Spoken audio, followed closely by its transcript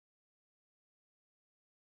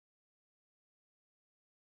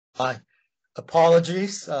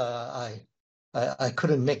Apologies, I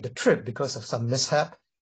couldn't make the trip because of some mishap.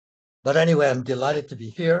 But anyway, I'm delighted to be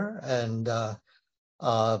here, and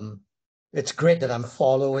it's great that I'm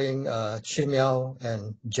following Chimiao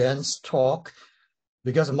and Jen's talk,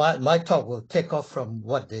 because my talk will take off from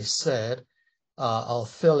what they said. I'll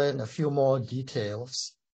fill in a few more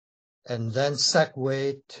details, and then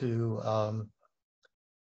segue to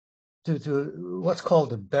what's called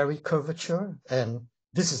the Berry curvature. And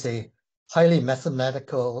this is a highly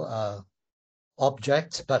mathematical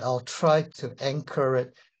object, but I'll try to anchor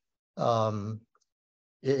it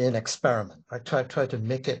in experiment. I try to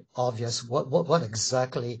make it obvious what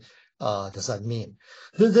exactly does that mean.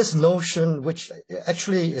 This notion, which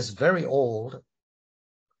actually is very old,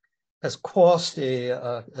 has caused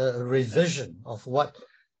a revision of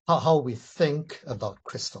how we think about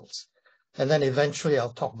crystals. And then eventually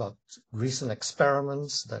I'll talk about recent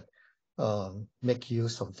experiments that make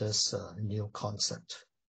use of this new concept.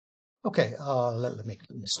 Okay, let me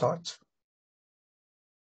start.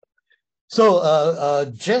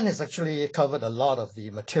 So Jen has actually covered a lot of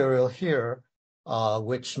the material here,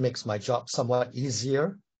 which makes my job somewhat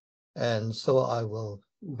easier. And so I will,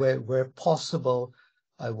 where possible,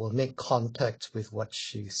 I will make contact with what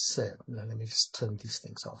she said. Now, let me just turn these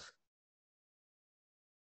things off.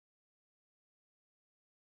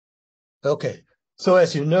 Okay, so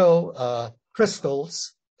as you know,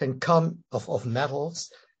 crystals can come of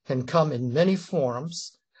metals, can come in many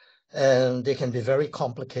forms, and they can be very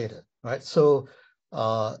complicated, right? So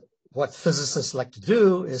what physicists like to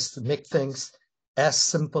do is to make things as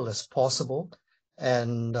simple as possible.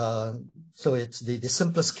 And so it's the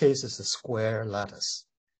simplest case is the square lattice.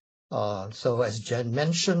 So as Jen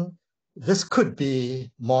mentioned, this could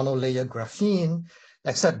be monolayer graphene,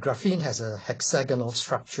 except graphene has a hexagonal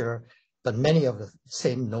structure, but many of the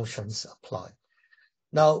same notions apply.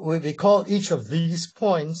 Now, we call each of these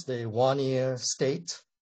points the Wannier site,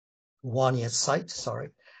 sorry.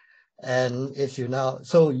 And if you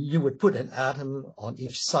so you would put an atom on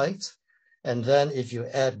each site, and then if you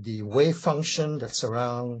add the wave function that's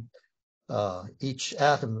around each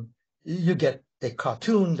atom, you get a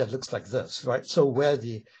cartoon that looks like this, right? So where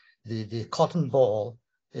the cotton ball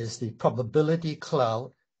is the probability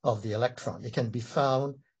cloud of the electron. It can be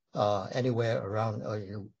found anywhere around,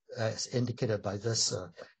 as indicated by this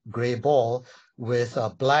gray ball, with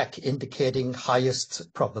black indicating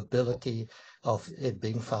highest probability of it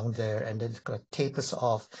being found there, and then it kind of tapers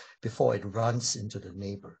off before it runs into the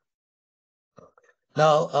neighbor.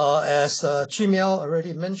 Now, as Chimiao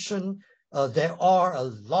already mentioned, there are a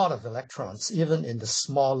lot of electrons, even in the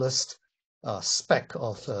smallest speck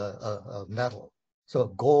of metal. So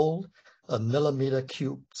gold, a millimeter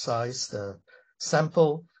cube sized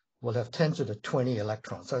sample will have 10 to the 20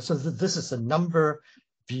 electrons. So this is a number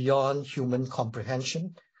beyond human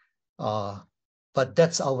comprehension, but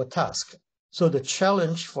that's our task. So the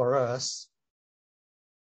challenge for us,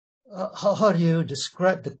 how do you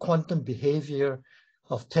describe the quantum behavior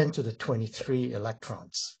of 10 to the 23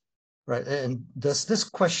 electrons, right? And does this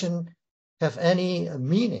question have any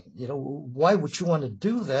meaning? You know, why would you want to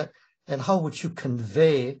do that? And how would you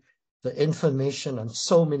convey the information on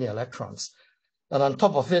so many electrons? And on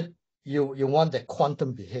top of it, you want the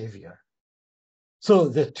quantum behavior. So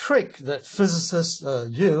the trick that physicists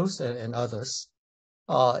use and others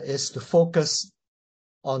is to focus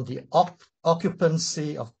on the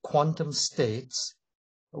occupancy of quantum states,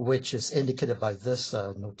 which is indicated by this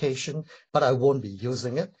notation, but I won't be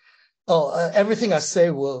using it. Everything I say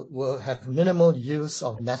will have minimal use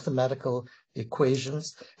of mathematical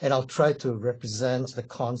equations, and I'll try to represent the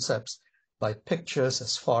concepts by pictures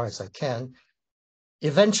as far as I can.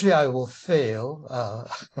 Eventually, I will fail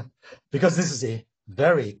because this is a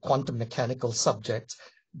very quantum mechanical subject.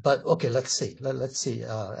 But okay, let's see. Let's see,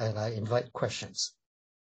 and I invite questions.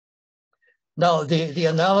 Now, the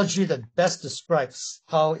analogy that best describes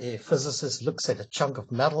how a physicist looks at a chunk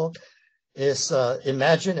of metal is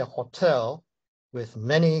imagine a hotel with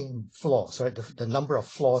many floors, right? The number of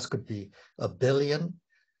floors could be 1 billion.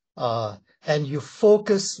 And you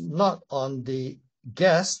focus not on the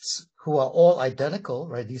guests who are all identical,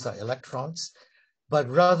 right? These are electrons, but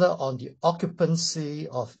rather on the occupancy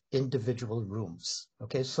of individual rooms.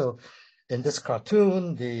 Okay, so in this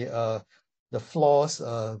cartoon, the floors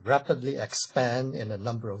rapidly expand in a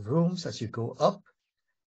number of rooms as you go up,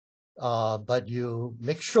 but you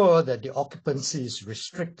make sure that the occupancy is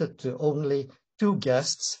restricted to only 2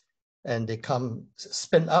 guests, and they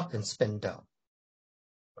spin up and spin down.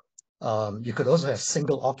 You could also have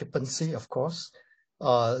single occupancy, of course.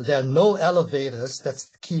 There are no elevators, that's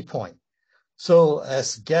the key point. So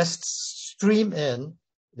as guests stream in,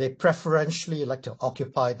 they preferentially like to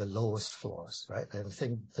occupy the lowest floors, right? And I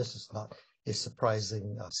think this is not a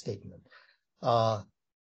surprising statement.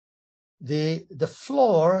 The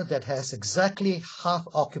floor that has exactly half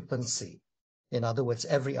occupancy, in other words,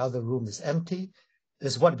 every other room is empty,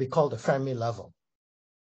 is what we call the Fermi level,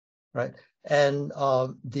 right? And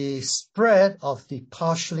the spread of the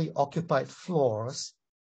partially occupied floors,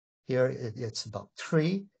 here it's about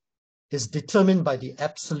 3, is determined by the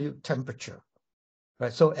absolute temperature,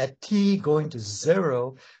 right? So at T going to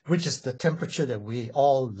 0, which is the temperature that we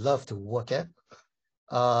all love to work at,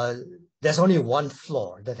 there's only one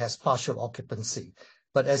floor that has partial occupancy.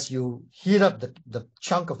 But as you heat up the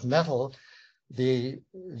chunk of metal, the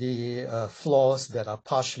floors that are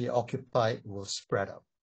partially occupied will spread out.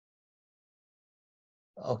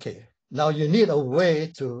 Okay, now you need a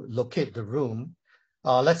way to locate the room.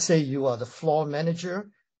 Let's say you are the floor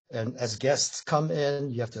manager, and as guests come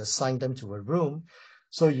in, you have to assign them to a room.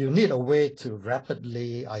 So you need a way to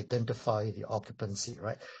rapidly identify the occupancy,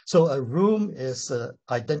 right? So a room is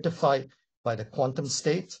identified by the quantum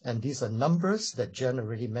state, and these are numbers that Jen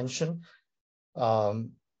already mentioned.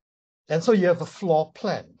 And so you have a floor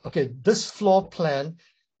plan. Okay, this floor plan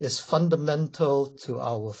is fundamental to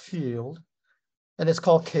our field, and it's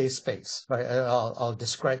called K-space, right? I'll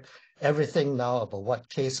describe everything now about what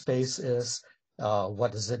K-space is,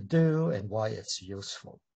 what does it do, and why it's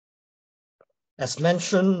useful. As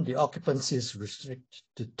mentioned, the occupancy is restricted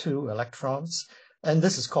to 2 electrons, and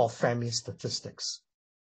this is called Fermi statistics.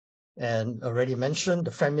 And already mentioned,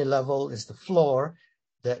 the Fermi level is the floor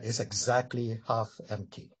that is exactly half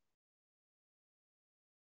empty.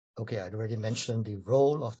 Okay, I already mentioned the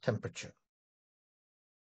role of temperature.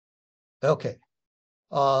 Okay.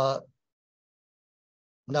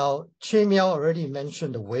 Now, Che Miao already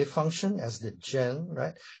mentioned the wave function, as did Jen,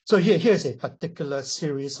 right? So here's a particular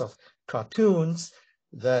series of cartoons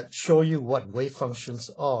that show you what wave functions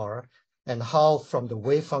are and how from the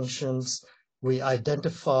wave functions we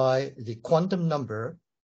identify the quantum number,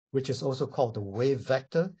 which is also called the wave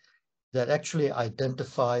vector, that actually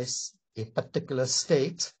identifies a particular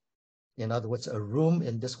state, in other words, a room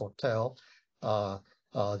in this hotel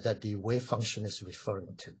that the wave function is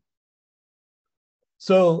referring to.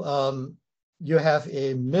 So you have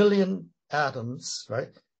 1,000,000 atoms, right?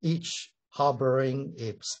 Each harboring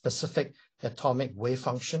a specific atomic wave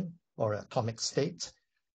function or atomic state.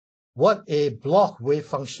 What a block wave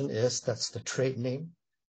function is, that's the trade name,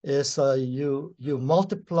 is you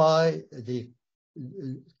multiply the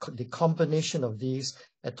combination of these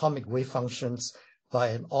atomic wave functions by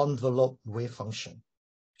an envelope wave function,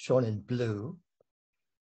 shown in blue.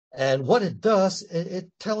 And what it does, it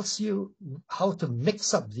tells you how to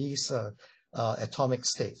mix up these atomic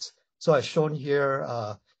states. So I've shown here,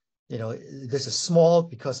 this is small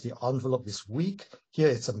because the envelope is weak. Here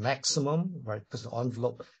it's a maximum, right, because the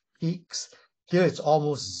envelope peaks. Here it's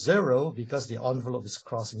almost 0 because the envelope is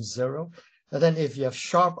crossing 0. And then if you have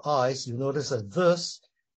sharp eyes, you notice that this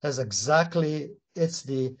has exactly, it's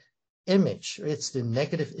the image, it's the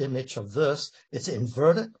negative image of this. It's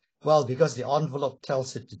inverted. Well, because the envelope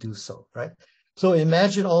tells it to do so, right? So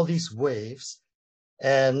imagine all these waves,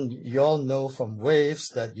 and you all know from waves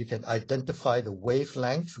that you can identify the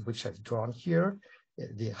wavelength, which I've drawn here.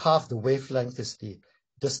 Half the wavelength is the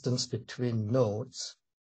distance between nodes.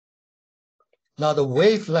 Now, the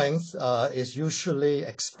wavelength is usually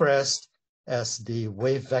expressed as the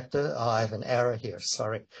wave vector. I have an error here,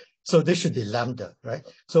 sorry. So this should be lambda, right?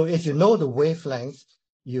 So if you know the wavelength,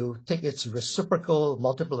 you take its reciprocal,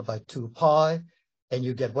 multiply by 2 pi, and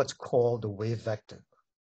you get what's called the wave vector.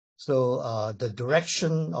 So the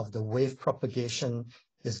direction of the wave propagation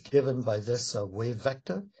is given by this wave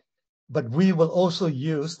vector. But we will also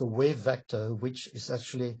use the wave vector, which is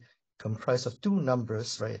actually comprised of 2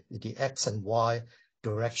 numbers, right? The x and y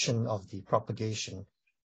direction of the propagation,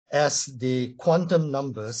 as the quantum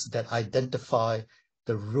numbers that identify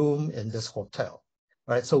the room in this hotel,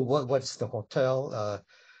 right? So what's the hotel?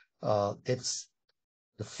 It's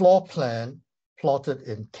the floor plan plotted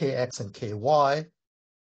in kx and ky.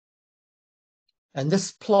 And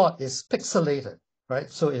this plot is pixelated, right?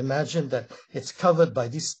 So imagine that it's covered by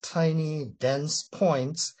these tiny, dense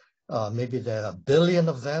points. Maybe there are 1 billion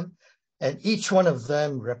of them. And each one of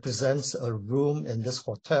them represents a room in this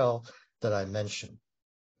hotel that I mentioned.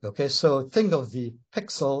 Okay, so think of the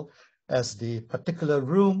pixel as the particular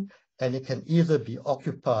room, and it can either be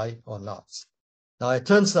occupied or not. Now, it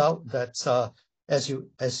turns out that as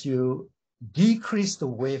you decrease the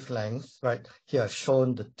wavelength, right, here I've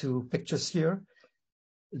shown the 2 pictures here,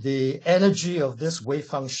 the energy of this wave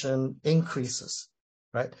function increases,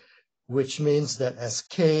 right? which means that as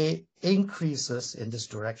K increases in this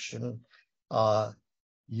direction,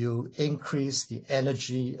 you increase the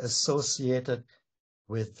energy associated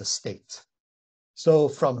with the state. So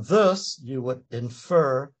from this, you would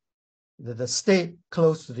infer that the state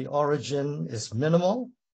close to the origin is minimal,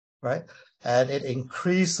 right? And it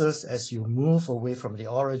increases as you move away from the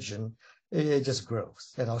origin. It just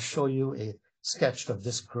grows. And I'll show you a sketch of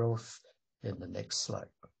this growth in the next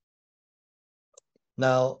slide.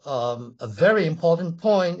 Now, a very important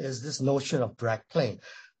point is this notion of Bragg plane.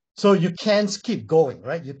 So you can't keep going,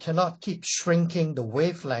 right? You cannot keep shrinking the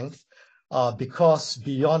wavelength because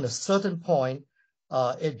beyond a certain point,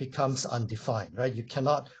 it becomes undefined, right? You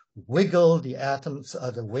cannot wiggle the atoms,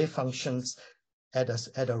 the wave functions at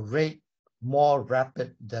a rate more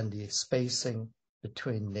rapid than the spacing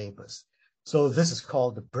between neighbors. So this is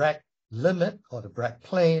called the Bragg limit or the Bragg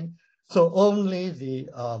plane. So only the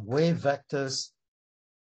wave vectors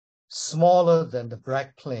smaller than the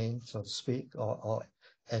Bragg plane, so to speak, or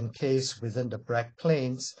encased within the Bragg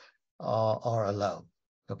planes are allowed.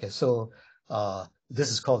 Okay, so this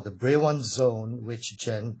is called the Bray-1 zone, which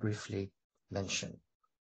Jen briefly mentioned.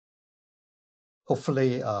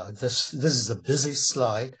 Hopefully, this is a busy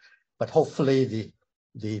slide, but hopefully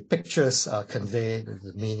the pictures convey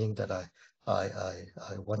the meaning that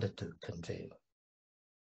I wanted to convey.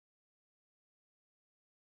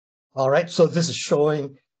 All right, so this is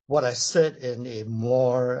showing what I said in a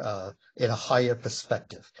more, in a higher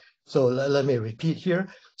perspective. So let me repeat here.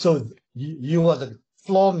 So you are the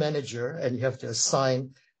floor manager and you have to assign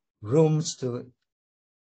rooms to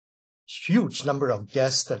huge number of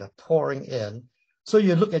guests that are pouring in. So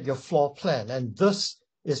you look at your floor plan and this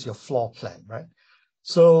is your floor plan, right?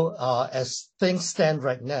 So as things stand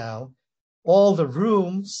right now, all the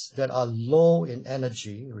rooms that are low in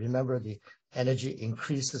energy, remember the energy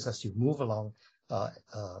increases as you move along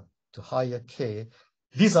to higher K,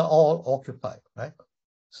 these are all occupied, right?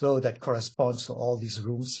 So that corresponds to all these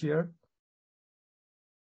rooms here.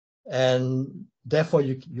 And therefore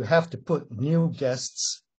you have to put new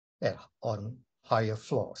guests on higher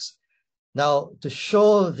floors. Now, to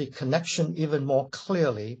show the connection even more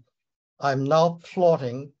clearly, I'm now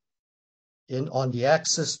plotting on the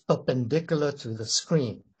axis perpendicular to the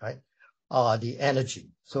screen, right? The energy.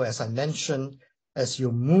 So as I mentioned, as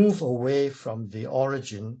you move away from the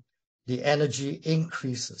origin, the energy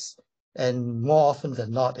increases. And more often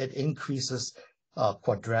than not, it increases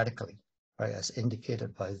quadratically, right, as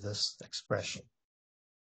indicated by this expression.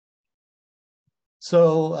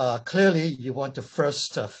 So clearly, you want to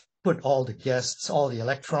first put all the guests, all the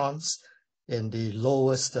electrons in the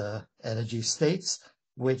lowest energy states,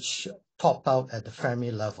 which top out at the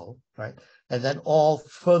Fermi level, right? And then all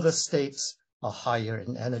further states are higher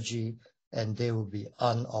in energy and they will be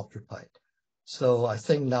unoccupied. So I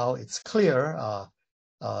think now it's clear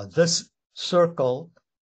this circle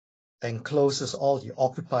encloses all the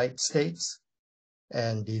occupied states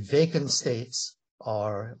and the vacant states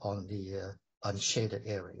are on the unshaded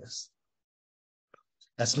areas.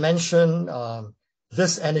 As mentioned,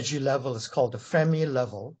 this energy level is called the Fermi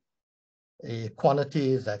level, a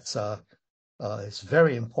quantity that's is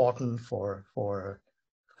very important for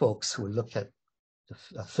folks who look at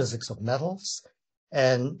the physics of metals.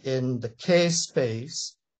 And in the K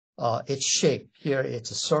space, its shape here,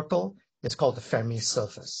 it's a circle. It's called the Fermi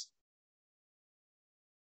surface.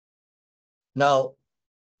 Now,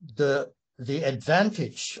 the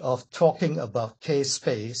advantage of talking about K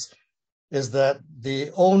space is that the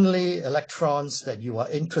only electrons that you are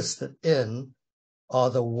interested in are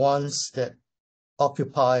the ones that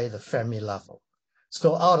occupy the Fermi level.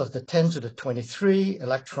 So out of the 10 to the 23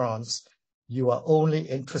 electrons, you are only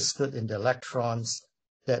interested in the electrons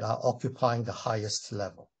that are occupying the highest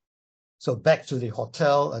level. So back to the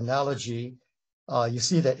hotel analogy, you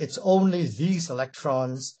see that it's only these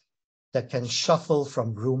electrons that can shuffle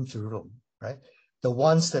from room to room, right? The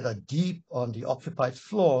ones that are deep on the occupied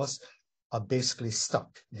floors are basically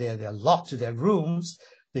stuck. They're locked to their rooms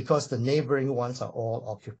because the neighboring ones are all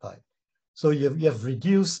occupied. So you have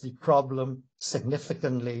reduced the problem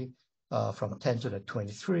significantly from 10 to the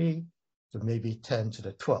 23 to maybe 10 to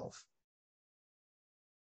the 12.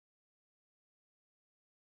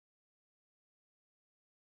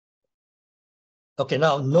 Okay,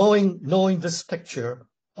 now knowing this picture,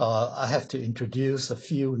 I have to introduce a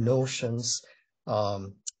few notions,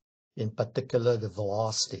 in particular the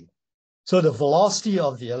velocity. So the velocity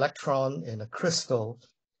of the electron in a crystal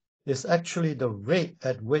is actually the rate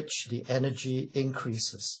at which the energy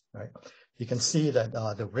increases, right? You can see that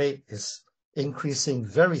the rate is increasing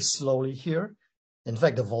very slowly here. In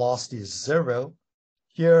fact, the velocity is 0.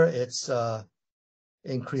 Here it's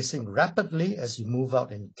increasing rapidly as you move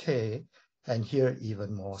out in K, and here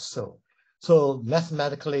even more so. So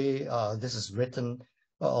mathematically, this is written,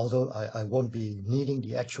 although I won't be needing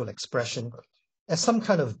the actual expression, as some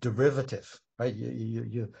kind of derivative, right?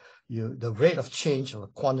 The rate of change of a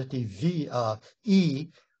quantity E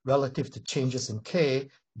relative to changes in K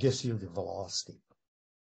gives you the velocity.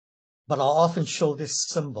 But I'll often show this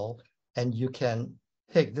symbol, and you can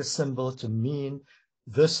take this symbol to mean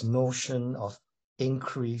this notion of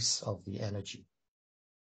increase of the energy.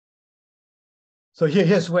 So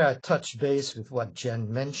here's where I touch base with what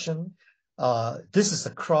Jen mentioned. This is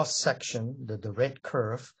a cross section, the red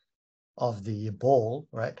curve of the bowl,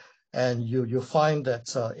 right? And you find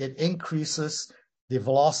that it increases, the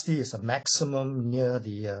velocity is a maximum near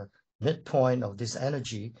the midpoint of this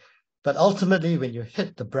energy. But ultimately, when you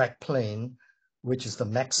hit the Bragg plane, which is the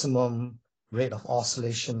maximum rate of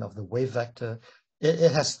oscillation of the wave vector,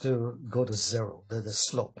 it has to go to zero. The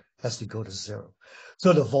slope has to go to zero.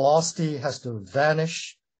 So the velocity has to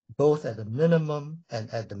vanish both at the minimum and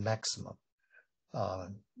at the maximum.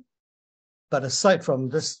 But aside from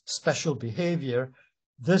this special behavior,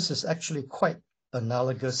 this is actually quite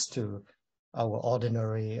analogous to our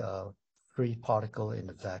ordinary free particle in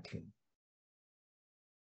the vacuum.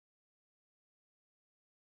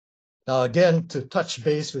 Now, again, to touch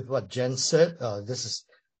base with what Jen said, this is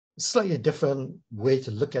a slightly different way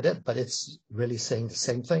to look at it, but it's really saying the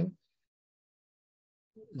same thing.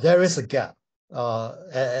 There is a gap. In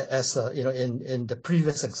the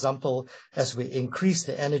previous example, as we increase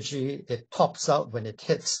the energy, it tops out when it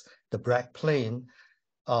hits the Bragg plane.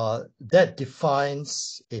 That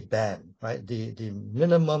defines a band, right? The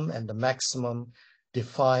minimum and the maximum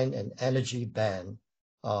define an energy band,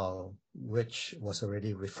 which was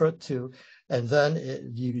already referred to. And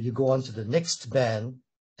then you go on to the next band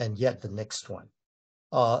and yet the next one.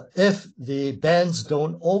 If the bands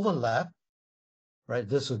don't overlap, right,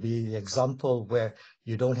 this would be the example where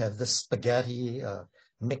you don't have this spaghetti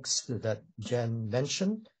mix that Jen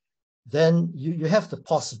mentioned, then you have the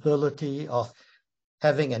possibility of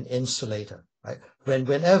having an insulator, right?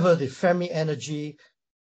 Whenever the Fermi energy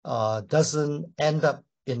doesn't end up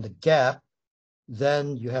in the gap,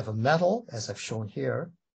 then you have a metal, as I've shown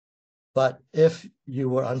here. But if you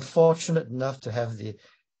were unfortunate enough to have the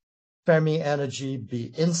Fermi energy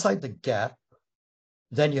be inside the gap,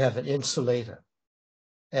 then you have an insulator.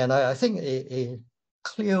 And I think a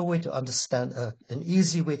clear way to understand, an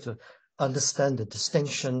easy way to understand the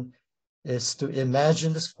distinction is to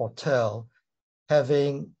imagine this fortel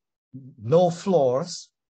having no floors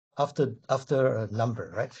after a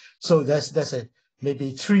number, right? So there's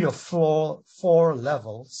maybe 3 or 4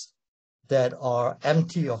 levels that are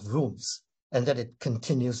empty of rooms, and that it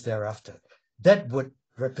continues thereafter. That would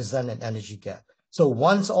represent an energy gap. So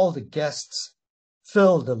once all the guests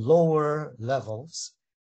fill the lower levels,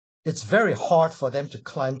 it's very hard for them to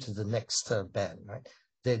climb to the next band, right?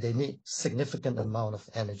 They need significant amount of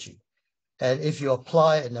energy. And if you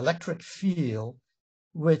apply an electric field,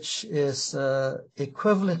 which is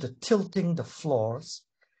equivalent to tilting the floors,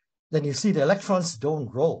 then you see the electrons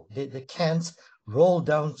don't roll. They can't roll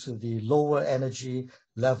down to the lower energy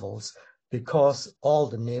levels because all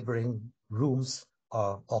the neighboring rooms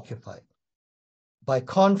are occupied. By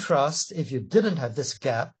contrast, if you didn't have this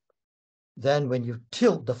gap, then when you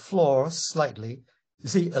tilt the floors slightly, you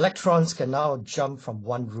see electrons can now jump from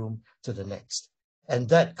one room to the next. And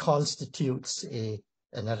that constitutes an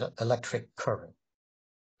electric current.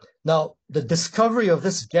 Now, the discovery of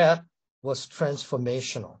this gap was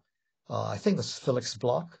transformational. I think it was Felix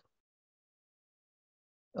Bloch.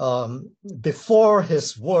 Before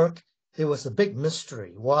his work, it was a big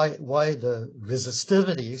mystery why the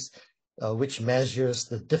resistivities, which measures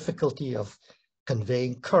the difficulty of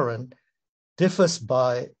conveying current, differs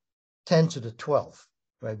by 10 to the 12,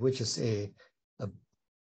 right, which is a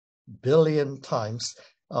billion times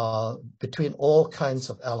between all kinds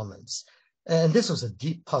of elements. And this was a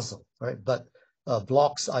deep puzzle, right? But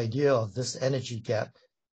Bloch's idea of this energy gap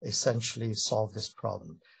essentially solved this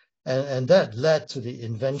problem. And that led to the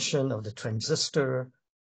invention of the transistor,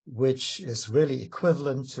 which is really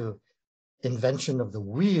equivalent to invention of the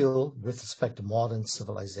wheel with respect to modern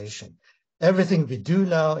civilization. Everything we do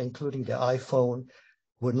now, including the iPhone,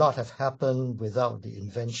 would not have happened without the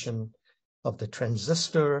invention of the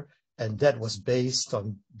transistor, and that was based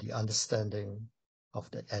on the understanding of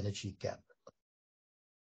the energy gap.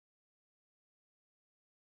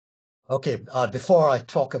 Okay, before I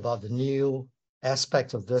talk about the new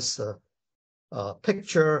aspect of this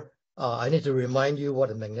picture, I need to remind you what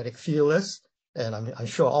a magnetic field is. And I'm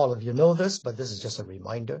sure all of you know this, but this is just a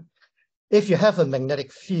reminder. if you have a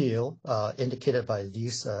magnetic field indicated by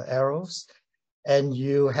these arrows, and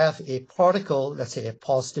you have a particle, let's say a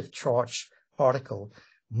positive charge particle,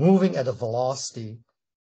 moving at a velocity,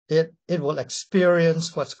 it will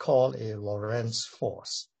experience what's called a Lorentz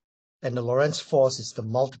force. And the Lorentz force is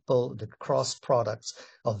the cross products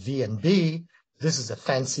of V and B. This is a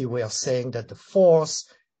fancy way of saying that the force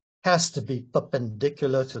has to be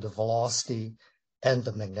perpendicular to the velocity and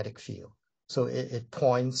the magnetic field. So it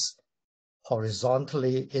points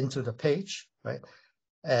horizontally into the page, right?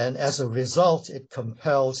 And as a result, it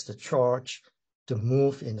compels the charge to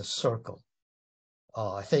move in a circle.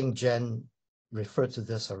 I think Jen referred to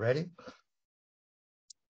this already.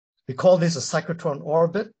 We call this a cyclotron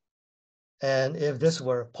orbit. And if this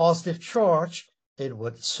were a positive charge, it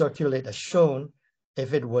would circulate as shown.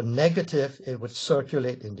 If it were negative, it would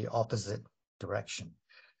circulate in the opposite direction.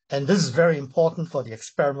 And this is very important for the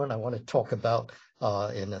experiment I want to talk about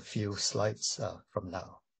in a few slides from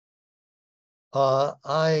now.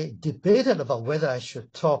 I debated about whether I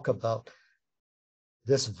should talk about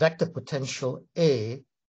this vector potential A,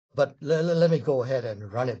 but let me go ahead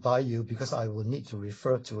and run it by you because I will need to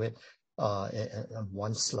refer to it in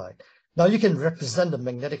one slide. Now you can represent the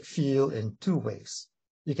magnetic field in two ways.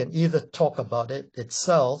 You can either talk about it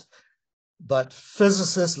itself, but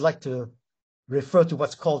physicists like to refer to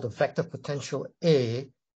what's called the vector potential A,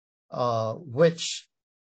 which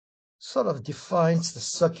sort of defines the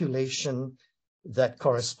circulation that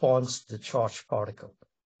corresponds to the charged particle,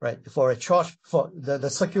 right? For the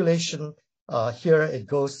circulation here, it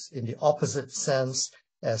goes in the opposite sense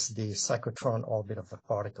as the cyclotron orbit of the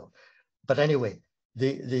particle. But anyway,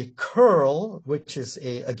 the curl, which is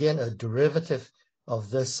again a derivative of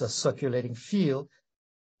this circulating field,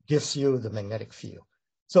 gives you the magnetic field.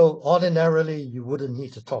 So ordinarily, you wouldn't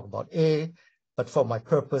need to talk about A, but for my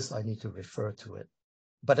purpose, I need to refer to it.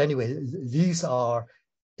 But anyway, these are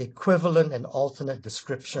equivalent and alternate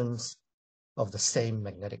descriptions of the same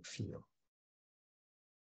magnetic field.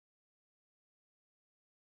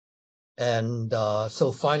 And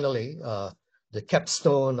so finally, the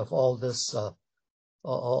capstone of all this,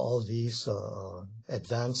 all these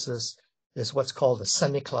advances is what's called the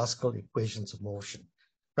semi-classical equations of motion,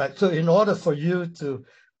 right? So in order for you to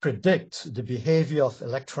predict the behavior of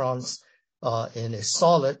electrons in a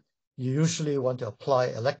solid, you usually want to apply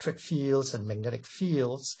electric fields and magnetic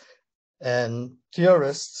fields. And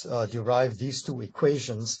theorists derive these two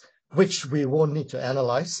equations, which we won't need to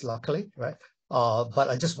analyze, luckily, right? But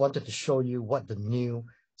I just wanted to show you what the new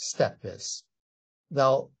step is.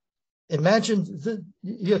 Now, imagine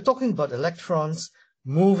you're talking about electrons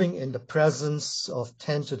moving in the presence of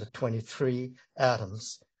 10 to the 23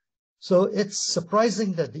 atoms. So it's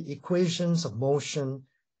surprising that the equations of motion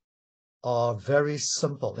are very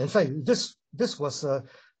simple. In fact, this was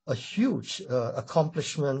a huge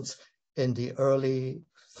accomplishment in the early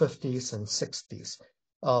 50s and 60s.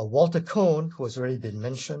 Walter Kohn, who has already been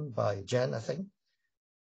mentioned by Jen, I think,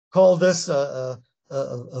 called this a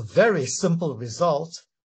very simple result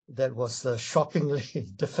that was shockingly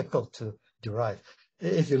difficult to derive.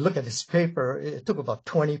 If you look at this paper, it took about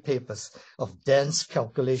 20 papers of dense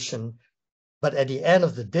calculation, but at the end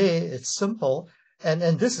of the day, it's simple.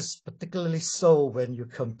 And this is particularly so when you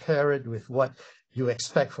compare it with what you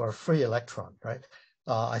expect for a free electron, right?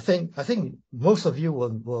 I think most of you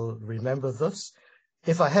will remember this.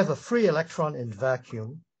 If I have a free electron in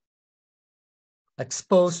vacuum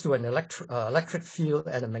exposed to an electric field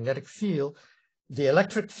and a magnetic field, the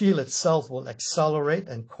electric field itself will accelerate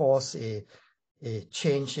and cause a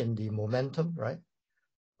change in the momentum, right?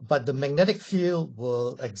 But the magnetic field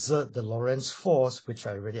will exert the Lorentz force, which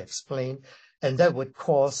I already explained, and that would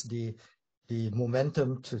cause the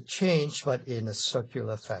momentum to change, but in a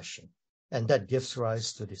circular fashion. And that gives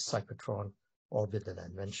rise to the cyclotron orbit that I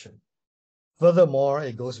mentioned. Furthermore,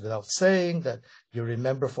 it goes without saying that you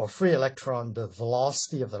remember for a free electron, the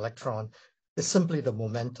velocity of the electron is simply the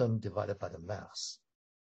momentum divided by the mass.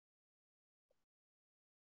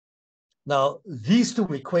 Now, these two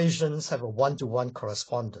equations have a one-to-one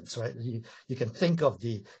correspondence, right? You can think of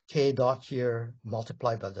the k dot here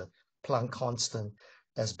multiplied by the Planck constant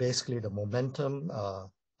as basically the momentum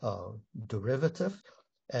derivative,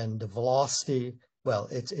 and the velocity, well,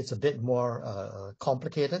 it's a bit more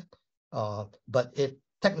complicated, but it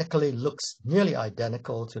technically looks nearly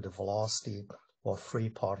identical to the velocity of free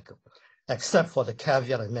particle, except for the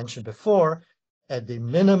caveat I mentioned before. At the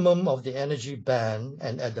minimum of the energy band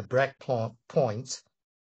and at the Bragg point,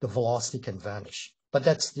 the velocity can vanish. But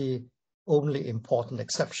that's the only important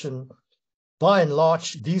exception. By and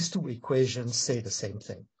large, these two equations say the same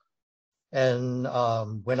thing. And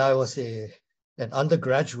when I was an an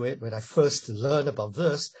undergraduate, when I first learned about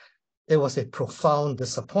this, it was a profound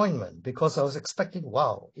disappointment because I was expecting,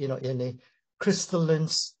 wow, in a crystalline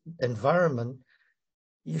environment,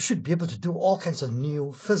 you should be able to do all kinds of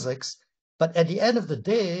new physics. But at the end of the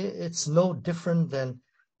day, it's no different than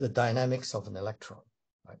the dynamics of an electron.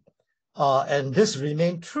 Right? And this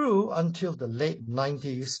remained true until the late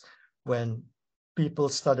 90s when people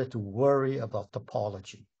started to worry about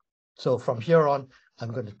topology. So from here on,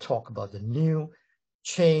 I'm going to talk about the new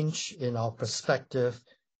change in our perspective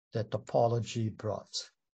that topology brought.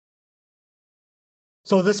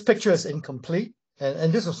 So this picture is incomplete,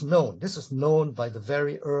 and this was known. This was known by the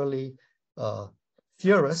very early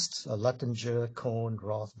theorists, Luttinger, Kohn,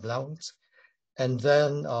 Roth, Blount. And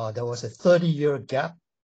then there was a 30-year gap.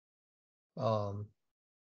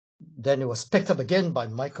 Then it was picked up again by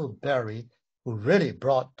Michael Berry, who really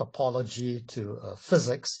brought topology to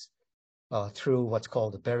physics through what's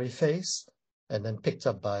called the Berry phase, and then picked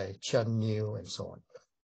up by Chen Niu and so on.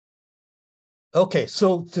 Okay,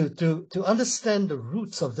 so to understand the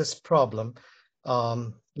roots of this problem,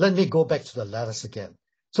 let me go back to the lattice again.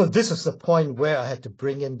 So this is the point where I had to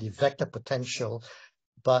bring in the vector potential,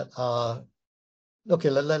 but okay,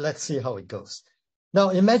 let's see how it goes.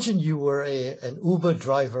 Now imagine you were an Uber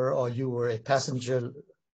driver, or you were a passenger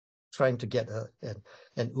trying to get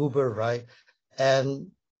an Uber ride, and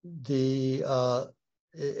in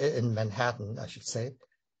Manhattan, I should say,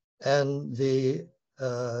 and the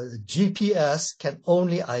GPS can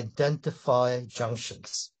only identify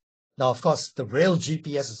junctions. Now, of course, the rail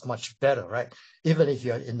GPS is much better, right? Even if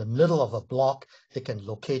you're in the middle of a block, it can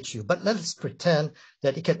locate you. But let's pretend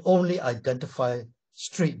that it can only identify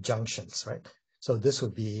street junctions, right? So this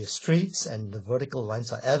would be streets, and the vertical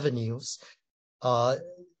lines are avenues.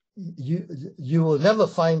 You will never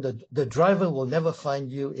find the driver will never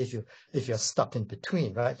find you if you're stuck in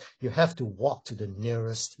between, right? You have to walk to the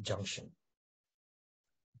nearest junction.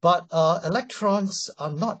 But electrons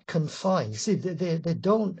are not confined. You see, they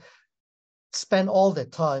don't spend all their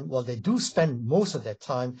time. Well, they do spend most of their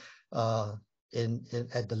time at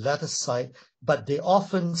the lattice site, but they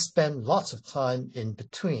often spend lots of time in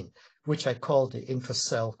between, which I call the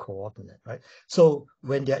intracell coordinate, right? So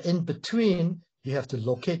when they're in between, you have to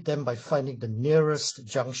locate them by finding the nearest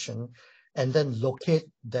junction, and then locate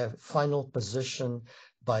their final position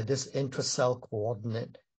by this intracell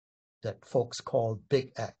coordinate that folks call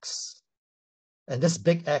big X. And this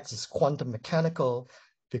big X is quantum mechanical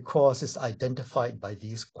because it's identified by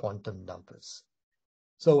these quantum numbers.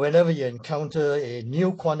 So whenever you encounter a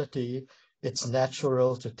new quantity, it's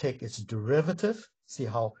natural to take its derivative, see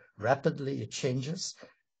how rapidly it changes.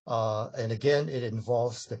 And again, it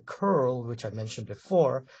involves the curl, which I mentioned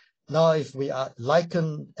before. Now, if we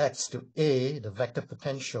liken X to A, the vector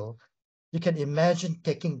potential, you can imagine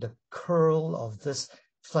taking the curl of this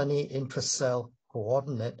funny intracell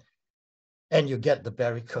coordinate, and you get the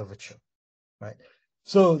Berry curvature, right?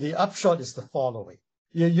 So the upshot is the following.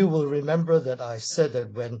 You will remember that I said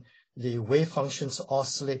that when the wave functions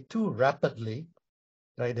oscillate too rapidly,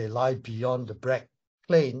 right, they lie beyond the Bragg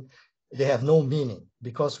plane, they have no meaning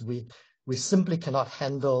because we simply cannot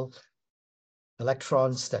handle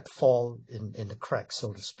electrons that fall in the crack,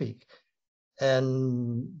 so to speak.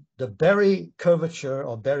 And the Berry curvature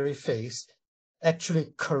or Berry phase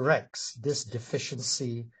actually corrects this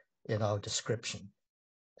deficiency in our description.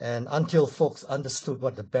 And until folks understood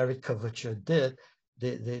what the Berry curvature did,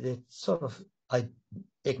 they sort of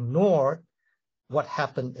ignored what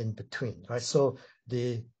happened in between, right? So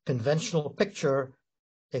the conventional picture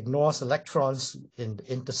ignores electrons in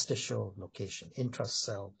the interstitial location,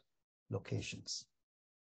 intracell locations.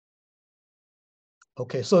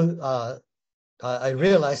 Okay, so I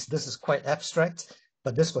realized this is quite abstract,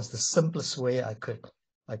 but this was the simplest way I could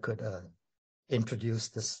introduce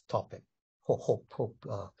this topic. Hope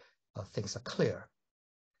things are clear.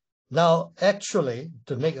 Now, actually,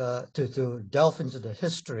 to delve into the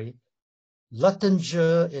history,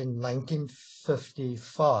 Luttinger in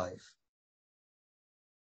 1955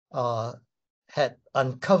 had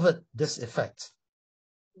uncovered this effect.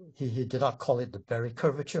 He did not call it the Berry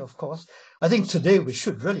curvature, of course. I think today we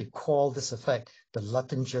should really call this effect the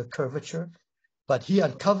Luttinger curvature, but he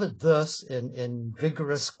uncovered this in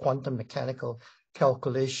rigorous quantum mechanical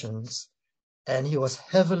calculations, and he was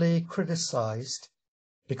heavily criticized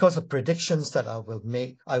because of predictions that I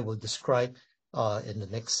will describe in the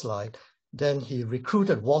next slide. Then he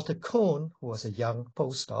recruited Walter Kohn, who was a young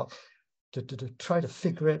postdoc, to try to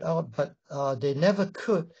figure it out, but they never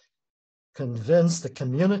could convince the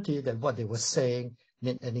community that what they were saying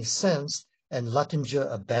made any sense, and Luttinger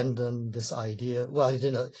abandoned this idea. Well, he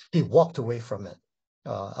didn't. He walked away from it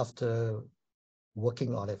after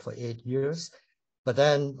working on it for 8 years. But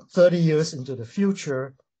then 30 years into the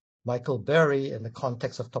future, Michael Berry, in the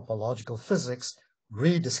context of topological physics,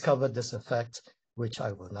 rediscovered this effect, which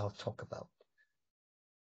I will now talk about.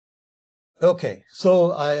 Okay,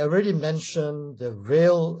 so I already mentioned the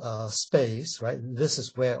real space, right? This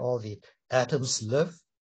is where all the atoms live.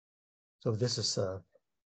 So this is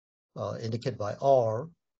indicated by R.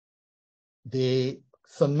 The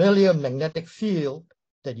familiar magnetic field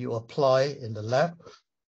that you apply in the lab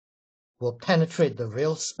will penetrate the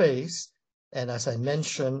real space, and as I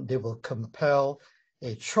mentioned, they will compel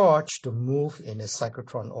a charge to move in a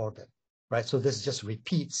cyclotron orbit, right? So this just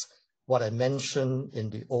repeats what I mentioned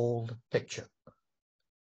in the old picture.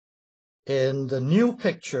 In the new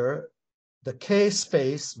picture, the K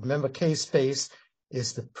space, remember K space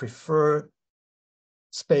is the preferred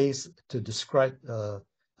space to describe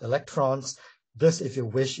electrons. This, if you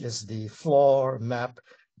wish, is the floor map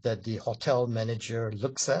that the hotel manager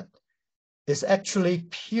looks at. Is actually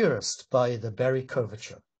pierced by the Berry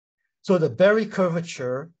curvature. So the Berry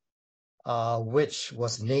curvature, which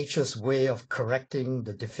was nature's way of correcting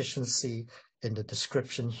the deficiency in the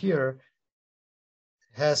description here,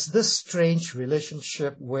 has this strange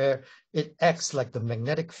relationship where it acts like the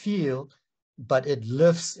magnetic field, but it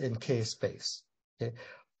lives in K space. Okay?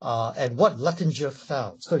 And what Luttinger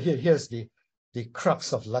found, so here's the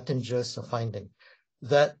crux of Luttinger's finding,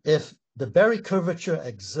 that if the Berry curvature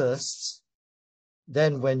exists,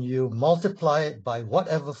 then when you multiply it by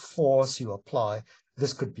whatever force you apply,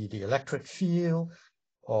 this could be the electric field,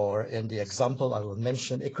 or in the example I will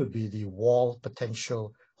mention, it could be the wall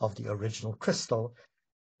potential of the original crystal.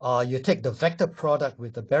 You take the vector product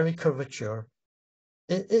with the Berry curvature,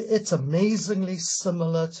 it's amazingly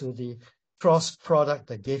similar to the cross product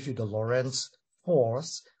that gave you the Lorentz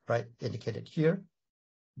force, right, indicated here.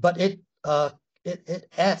 But it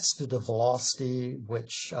adds to the velocity,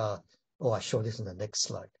 which, I show this in the next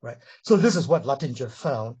slide, right? So this is what Luttinger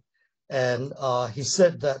found. And he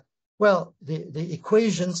said that, well, the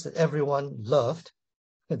equations that everyone loved,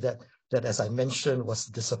 that as I mentioned was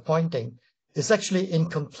disappointing, is actually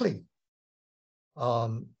incomplete.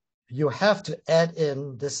 You have to add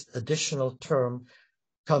in this additional term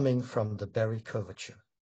coming from the Berry curvature.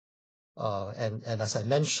 And as I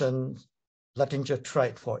mentioned, Luttinger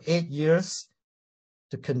tried for 8 years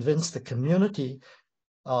to convince the community.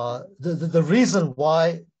 The reason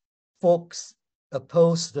why folks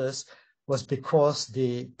opposed this was because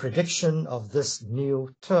the prediction of this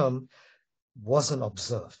new term wasn't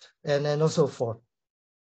observed. And also for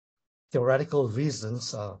theoretical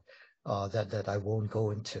reasons that I won't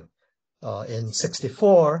go into. In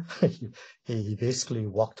 64, he basically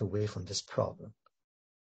walked away from this problem.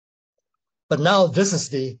 But now these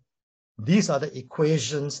are the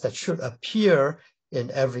equations that should appear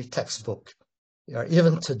in every textbook.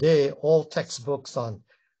 Even today, all textbooks on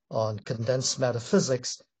condensed matter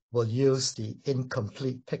physics will use the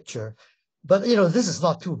incomplete picture. But, this is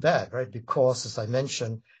not too bad, right? Because, as I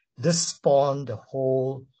mentioned, this spawned the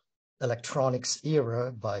whole electronics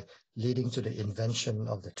era by leading to the invention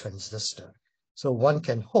of the transistor. So one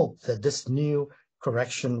can hope that this new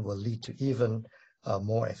correction will lead to even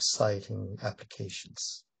more exciting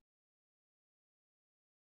applications.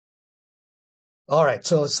 All right,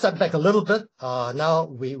 so step back a little bit. Now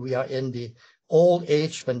we are in the old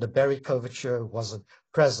age when the Berry curvature wasn't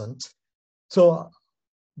present. So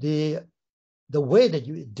the way that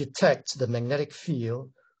you detect the magnetic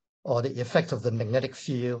field or the effect of the magnetic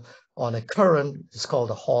field on a current is called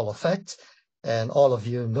the Hall effect. And all of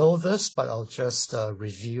you know this, but I'll just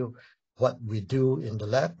review what we do in the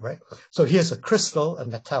lab, right? So here's a crystal, a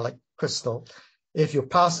metallic crystal. If you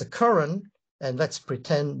pass a current, and let's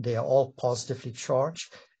pretend they are all positively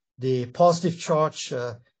charged, the positive charge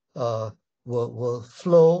will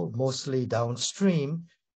flow mostly downstream,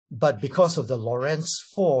 but because of the Lorentz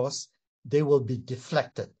force, they will be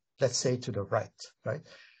deflected, let's say to the right?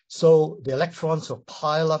 So the electrons will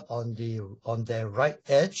pile up on their right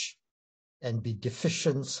edge and be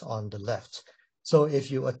deficient on the left. So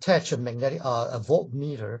if you attach a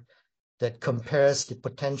voltmeter that compares the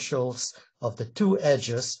potentials of the two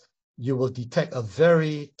edges, you will detect a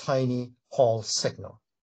very tiny Hall signal.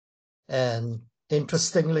 And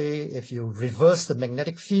interestingly, if you reverse the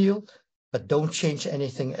magnetic field, but don't change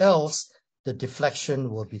anything else, the deflection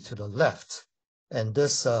will be to the left. And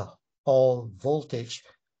this Hall voltage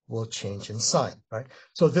will change in sign, right?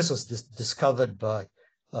 So this was discovered by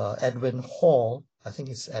Edwin Hall, I think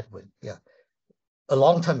it's Edwin, yeah, a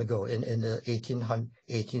long time ago in the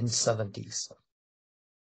 1870s.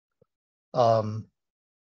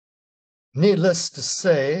 Needless to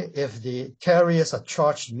say, if the carriers are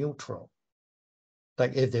charged neutral,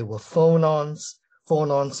 Like if they were phonons,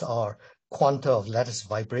 phonons are quanta of lattice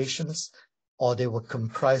vibrations, or they were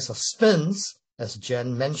comprised of spins, as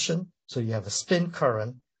Jen mentioned. So you have a spin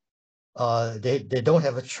current. They don't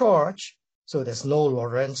have a charge, so there's no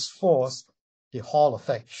Lorentz force. The Hall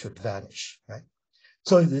effect should vanish, right?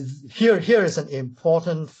 So here is an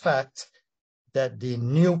important fact that the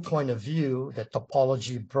new point of view that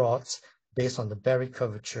topology brought based on the Berry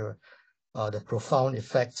curvature, the profound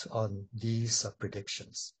effect on these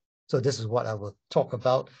predictions. So this is what I will talk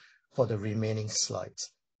about for the remaining slides.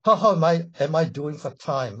 How am I doing for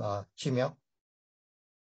time, Chimiao?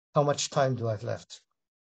 How much time do I have left?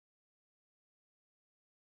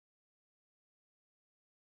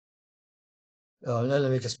 Let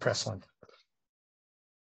me just press on.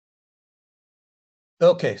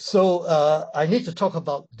 Okay, so I need to talk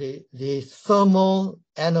about the thermal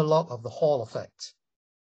analog of the Hall effect.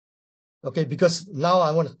 Okay, because now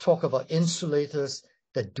I want to talk about insulators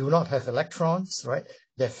that do not have electrons, right?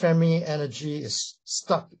 Their Fermi energy is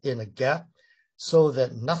stuck in a gap so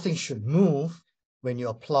that nothing should move when you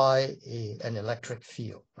apply an electric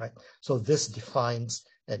field, right? So this defines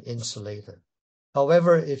an insulator.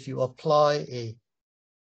 However, if you apply a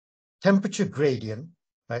temperature gradient,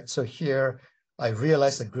 right? So here I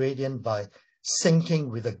realize the gradient by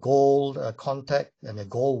sinking with a gold contact and a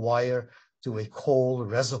gold wire to a coal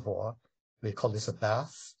reservoir. We call this a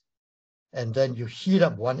bath. And then you heat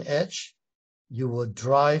up one edge, you will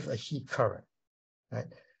drive a heat current, right?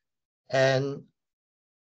 And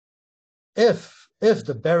if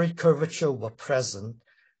the Berry curvature were present,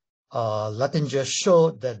 Luttinger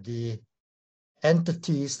showed that the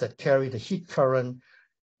entities that carry the heat current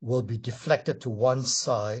will be deflected to one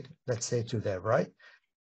side, let's say to their right,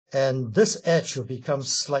 and this edge will become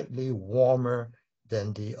slightly warmer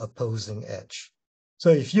than the opposing edge. So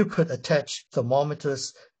if you could attach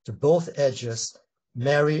thermometers to both edges,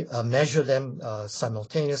 measure them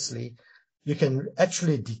simultaneously, you can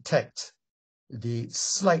actually detect the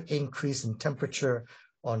slight increase in temperature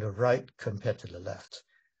on the right compared to the left.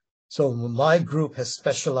 So my group has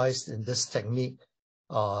specialized in this technique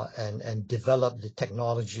and developed the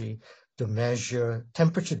technology to measure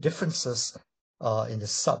temperature differences in the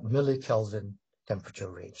sub-millikelvin temperature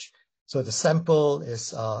range. So the sample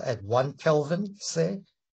is at 1 Kelvin, say,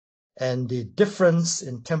 and the difference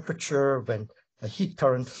in temperature when a heat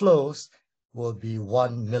current flows will be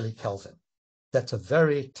 1 millikelvin. That's a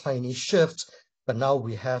very tiny shift, but now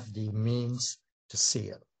we have the means to see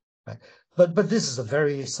it, right? But this is a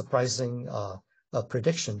very surprising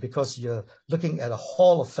prediction because you're looking at a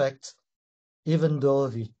Hall effect, even though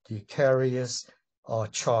the carriers are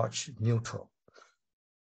charge neutral.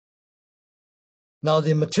 Now,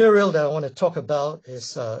 the material that I want to talk about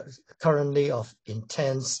is currently of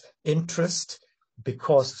intense interest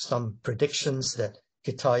because of some predictions that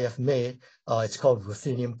Kitaev made. It's called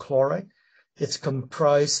ruthenium chloride. It's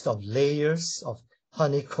comprised of layers of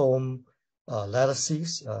honeycomb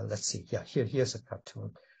lattices. Let's see, yeah, here's a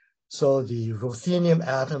cartoon. So the ruthenium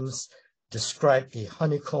atoms describe a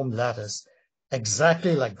honeycomb lattice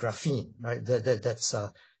exactly like graphene, right?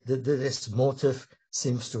 This motif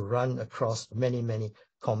seems to run across many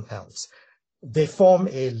compounds. They form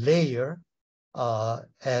a layer,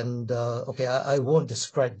 okay, I won't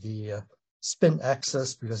describe the spin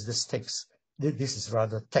axis because this is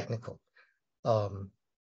rather technical.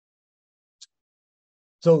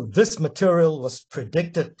 So this material was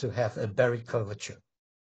predicted to have a Berry curvature.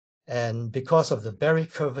 And because of the Berry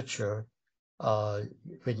curvature,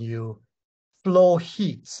 when you flow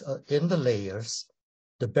heat in the layers,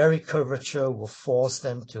 the Berry curvature will force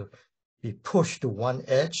them to be pushed to one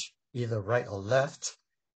edge, either right or left.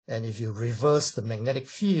 And if you reverse the magnetic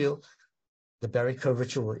field, the Berry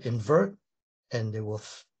curvature will invert and they will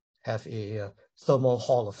have a thermal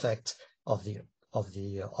Hall effect of the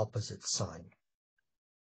opposite sign.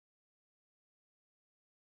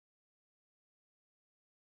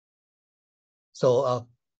 So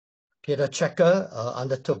Peter Checker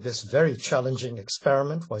undertook this very challenging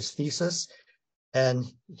experiment for his thesis, and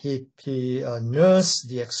he nursed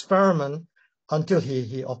the experiment until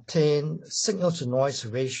he obtained signal-to-noise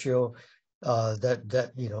ratio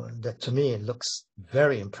that to me it looks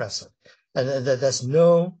very impressive, and there's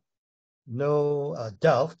no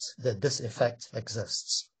doubt that this effect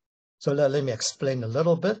exists. So let me explain a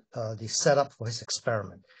little bit the setup for his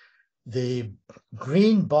experiment. The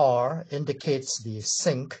green bar indicates the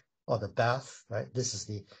sink or the bath, right? This is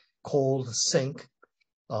the cold sink,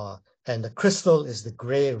 and the crystal is the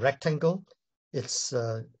gray rectangle. It's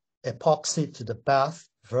epoxied to the bath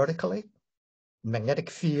vertically. Magnetic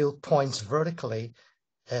field points vertically,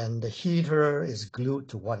 and the heater is glued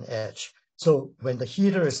to one edge. So when the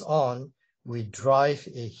heater is on, we drive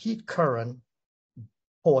a heat current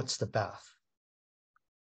towards the bath.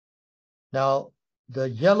 Now, the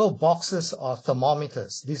yellow boxes are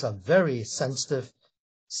thermometers. These are very sensitive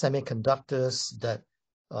semiconductors that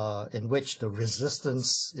in which the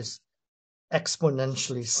resistance is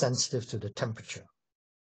exponentially sensitive to the temperature.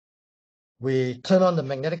 We turn on the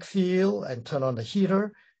magnetic field and turn on the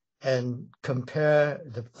heater and compare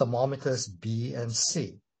the thermometers B and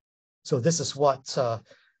C. So this is what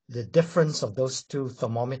the difference of those two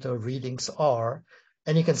thermometer readings are.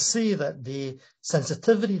 And you can see that the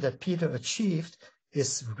sensitivity that Peter achieved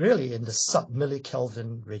is really in the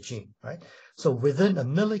sub-millikelvin regime, right? So within a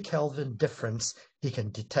millikelvin difference, he can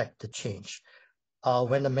detect the change.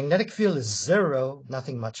 When the magnetic field is 0,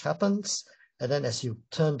 nothing much happens. And then as you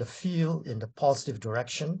turn the field in the positive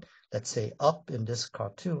direction, let's say up in this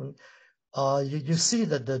cartoon, you see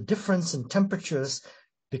that the difference in temperatures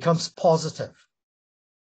becomes positive.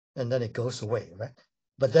 And then it goes away, right?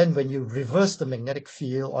 But then when you reverse the magnetic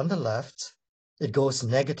field on the left, it goes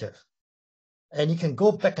negative. And you can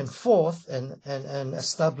go back and forth and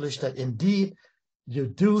establish that indeed you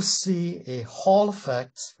do see a Hall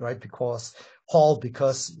effect, right? Because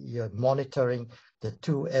you're monitoring the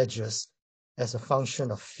two edges as a function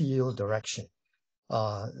of field direction.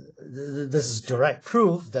 This is direct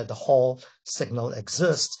proof that the Hall signal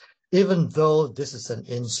exists, even though this is an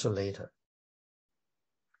insulator.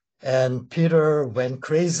 And Peter went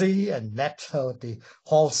crazy and mapped out the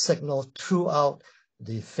Hall signal throughout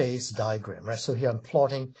the phase diagram, right? So here I'm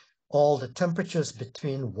plotting all the temperatures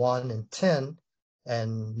between 1 and 10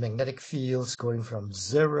 and magnetic fields going from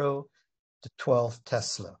 0 to 12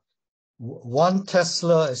 Tesla. 1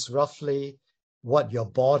 Tesla is roughly what your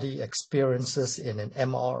body experiences in an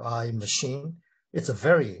MRI machine. It's a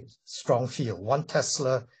very strong field. 1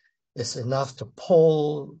 Tesla is enough to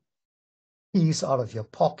pull keys out of your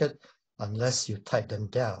pocket unless you type them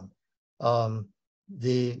down.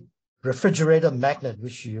 The refrigerator magnet,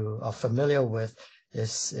 which you are familiar with,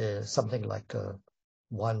 is something like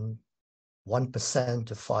 1%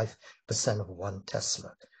 to 5% of 1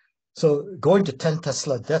 Tesla. So going to 10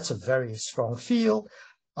 Tesla, that's a very strong field.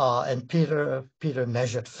 And Peter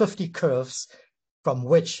measured 50 curves from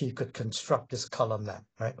which he could construct this color map,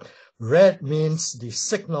 right? Red means the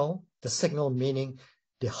signal meaning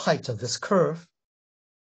the height of this curve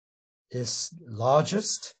is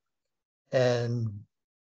largest, and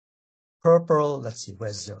purple, let's see,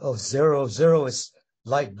 where's 0? Oh, 0 is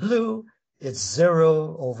light blue. It's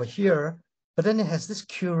 0 over here, but then it has this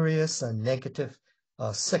curious negative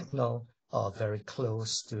signal very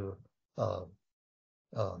close to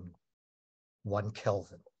 1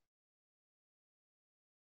 Kelvin.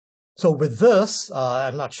 So with this,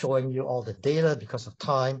 I'm not showing you all the data because of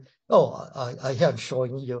time. Oh, I am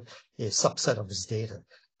showing you a subset of this data.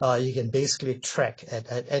 You can basically track at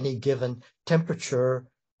any given temperature,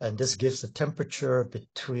 and this gives the temperature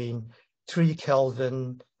between 3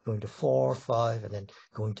 Kelvin, going to 4, 5, and then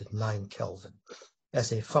going to 9 Kelvin.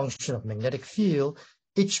 As a function of magnetic field,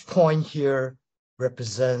 each point here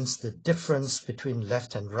represents the difference between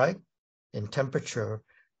left and right in temperature,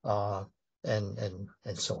 and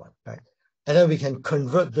so on, right? And then we can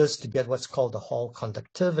convert this to get what's called the Hall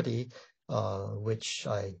conductivity, which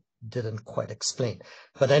I didn't quite explain.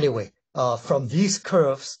 But anyway, from these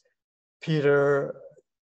curves, Peter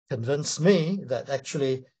convinced me that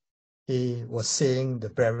actually he was seeing the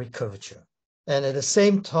Berry curvature. And at the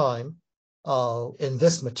same time, in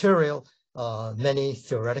this material, many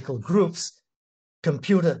theoretical groups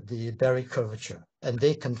computed the Berry curvature, and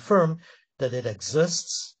they confirmed that it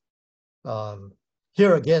exists.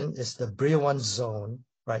 Here again is the Brillouin zone,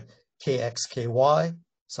 right? Kx, Ky,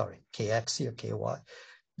 sorry, Kx here, Ky.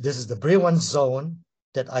 This is the Brillouin zone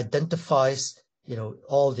that identifies,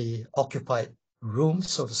 all the occupied rooms,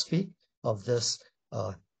 so to speak, of this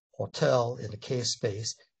hotel in the K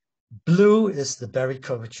space. Blue is the Berry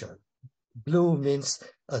curvature. Blue means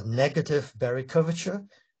a negative Berry curvature.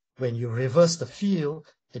 When you reverse the field,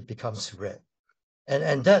 it becomes red.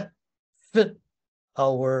 And that fit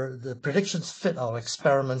the predictions fit our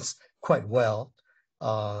experiments quite well.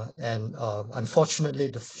 Unfortunately,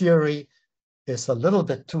 the theory is a little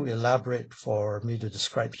bit too elaborate for me to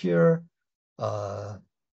describe here.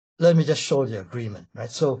 Let me just show the agreement, right?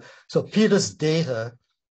 So Peter's data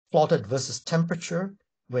plotted versus temperature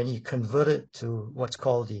when he converted to what's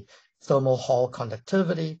called the thermal Hall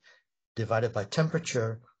conductivity divided by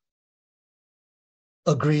temperature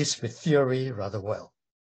agrees with theory rather well.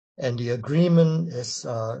 And the agreement is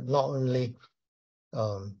not only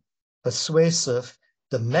persuasive,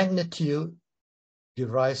 the magnitude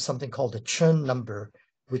derives something called the Chern number,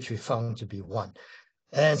 which we found to be 1.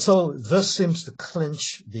 And so this seems to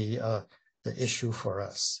clinch the issue for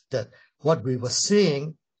us, that what we were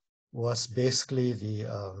seeing was basically the,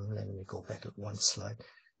 let me go back to one slide,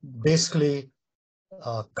 basically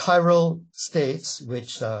chiral states,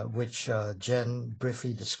 which Jen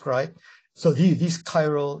briefly described. So these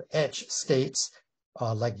chiral edge states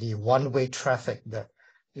are like the one-way traffic that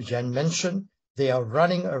Jen mentioned. They are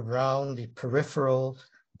running around the peripheral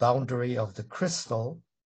boundary of the crystal,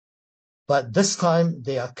 but this time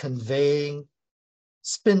they are conveying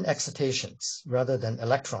spin excitations rather than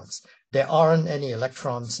electrons. There aren't any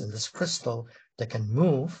electrons in this crystal that can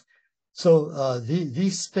move. So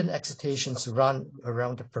these spin excitations run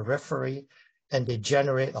around the periphery and they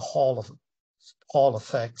generate a Hall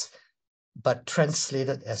effect, but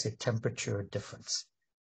translated as a temperature difference.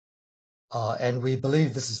 And we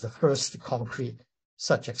believe this is the first concrete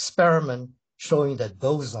such experiment showing that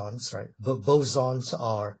bosons, right? Bosons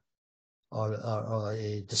are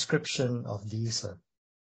a description of these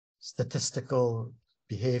statistical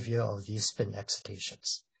behavior of these spin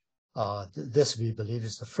excitations. This, we believe,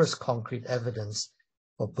 is the first concrete evidence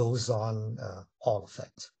for boson Hall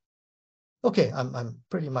effect. Okay, I'm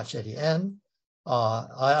pretty much at the end.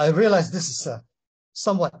 I realize this is a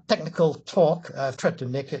somewhat technical talk. I've tried to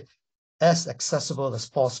make it as accessible as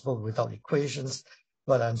possible without equations,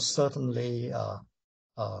 but I'm certainly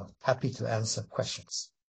happy to answer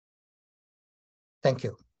questions. Thank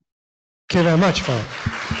you. Thank you very much, Phuan.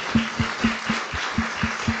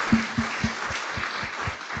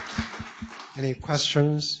 Any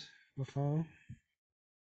questions for Phuan?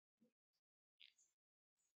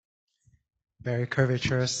 Barry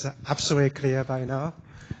curvature is absolutely clear by now.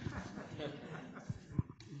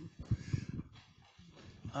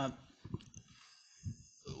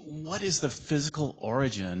 What is the physical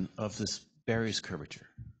origin of this Barry's curvature?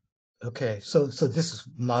 Okay, so this is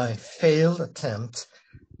my failed attempt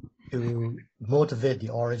to motivate the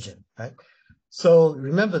origin, right? So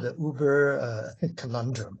remember the Uber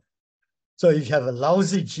conundrum. So if you have a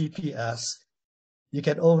lousy GPS, you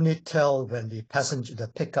can only tell when the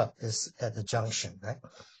pickup is at the junction, right?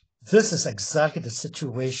 This is exactly the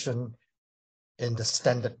situation in the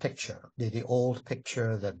standard picture, the old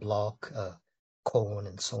picture that Bloch, Kohn,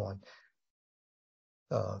 and so on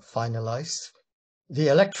finalized. The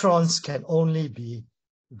electrons can only be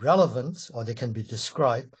relevant, or they can be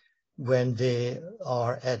described when they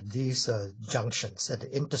are at these junctions, at the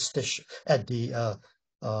interstitial, at the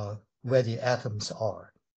where the atoms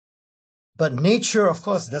are. But nature, of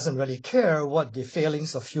course, doesn't really care what the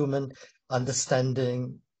failings of human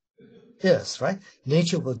understanding is, right?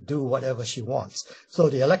 Nature will do whatever she wants. So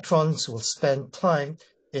the electrons will spend time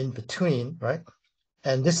in between, right?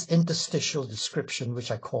 And this interstitial description, which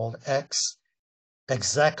I called X,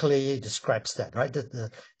 exactly describes that, right? The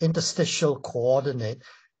interstitial coordinate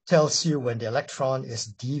tells you when the electron is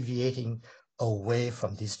deviating away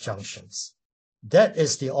from these junctions. That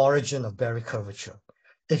is the origin of Barry curvature.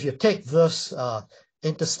 If you take this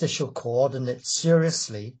interstitial coordinate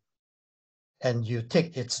seriously, and you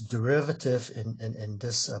take its derivative in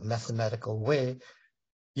this mathematical way,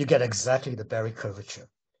 you get exactly the Barry curvature.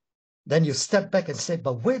 Then you step back and say,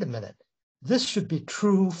 but wait a minute, this should be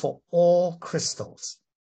true for all crystals.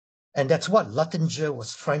 And that's what Luttinger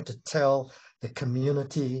was trying to tell the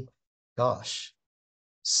community, gosh,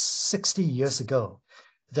 60 years ago,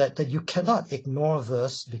 that you cannot ignore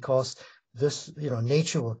this because this,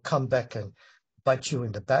 nature will come back and bite you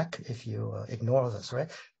in the back if you ignore this, right?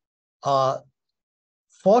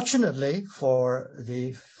 Fortunately for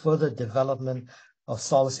the further development of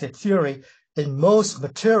solid-state theory, in most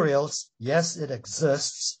materials, yes, it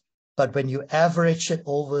exists, but when you average it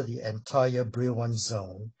over the entire Brillouin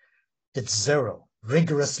zone, it's zero,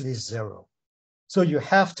 rigorously zero. So you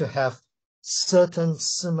have to have certain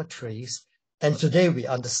symmetries, and today we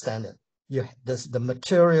understand it. The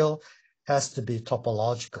material has to be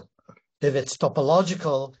topological. If it's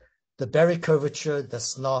topological, the Barry curvature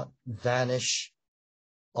does not vanish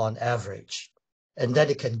on average, and then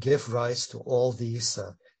it can give rise to all these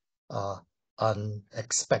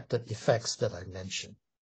unexpected effects that I mentioned.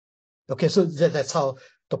 Okay, so that's how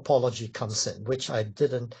topology comes in, which I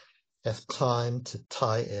didn't have time to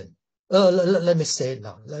tie in. Let me say it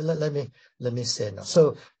now. Let me say it now.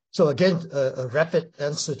 So again, a rapid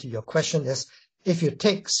answer to your question is, if you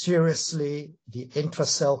take seriously the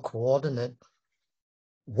intracell coordinate,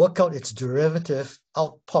 work out its derivative,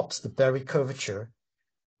 out pops the Barry curvature.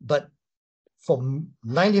 But for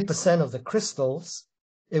 90% of the crystals,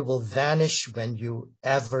 it will vanish when you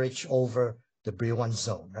average over the Brillouin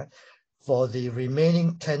zone, right? For the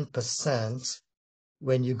remaining 10%,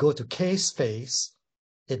 when you go to K space,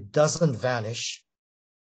 it doesn't vanish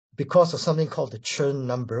because of something called the Chern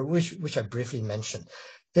number, which I briefly mentioned.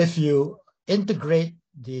 If you integrate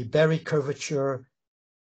the Berry curvature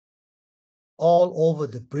all over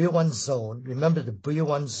the Brillouin zone, remember the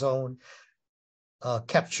Brillouin zone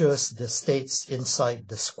captures the states inside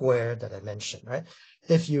the square that I mentioned, right?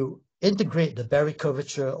 If you integrate the Berry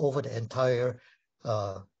curvature over the entire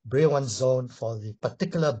Brillouin zone for the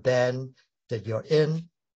particular band that you're in,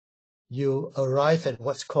 you arrive at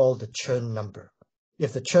what's called the Chern number.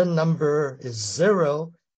 If the Chern number is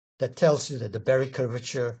 0, that tells you that the Berry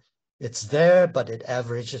curvature, it's there, but it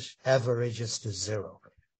averages to 0.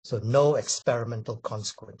 So no experimental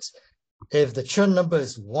consequence. If the Chern number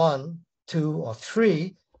is 1, 2, or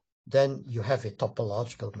 3, then you have a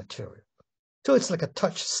topological material. So it's like a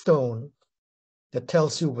touchstone that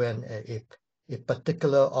tells you when a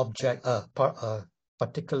particular object, a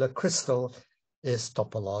particular crystal is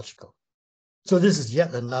topological. So this is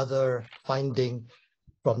yet another finding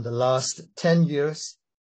from the last 10 years.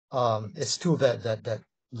 It's true that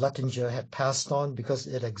Luttinger had passed on because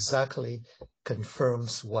it exactly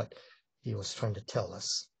confirms what he was trying to tell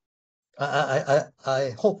us.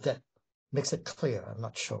 I hope that makes it clear. I'm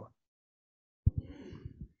not sure.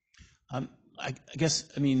 I guess,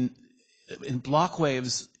 I mean, in block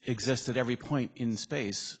waves exist at every point in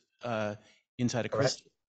space inside a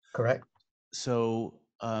crystal. Correct. So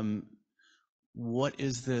what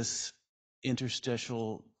is this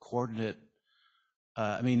interstitial coordinate?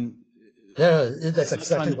 I mean, yeah, that's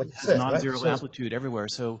exactly what you said, non-zero right? amplitude everywhere.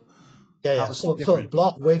 So yeah. So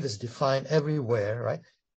block wave is defined everywhere, right?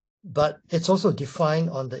 But it's also defined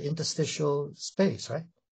on the interstitial space, right?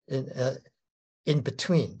 In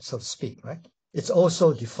between, so to speak, right? It's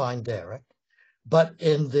also defined there, right? But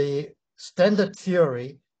in the standard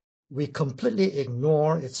theory, we completely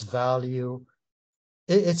ignore its value.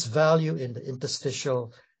 Its value in the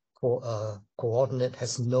interstitial coordinate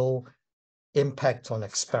has no impact on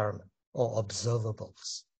experiment or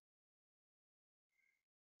observables.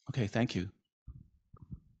 Okay, thank you.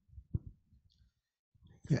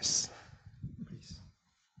 Yes, please.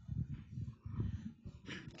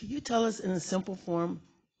 Can you tell us in a simple form,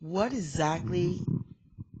 what exactly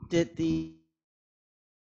did the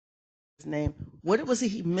name, what was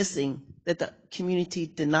he missing that the community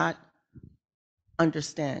did not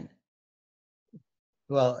understand?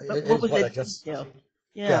 Well, what was what I that just detail?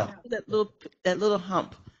 Yeah, that little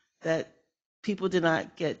hump that people did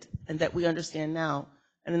not get and that we understand now.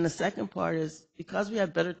 And then the second part is, because we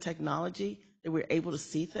have better technology that we're able to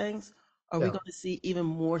see things, are we going to see even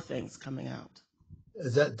more things coming out?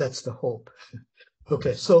 That's the hope.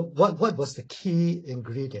 Okay, so what was the key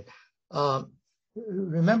ingredient?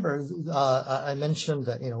 Remember, I mentioned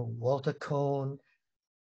that, Walter Kohn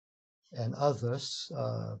and others,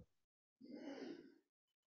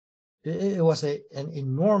 it was an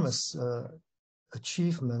enormous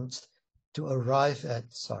achievement to arrive at,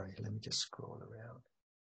 sorry, let me just scroll around,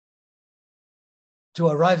 to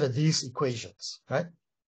arrive at these equations, right?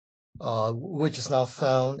 Which is now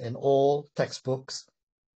found in all textbooks.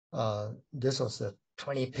 This was a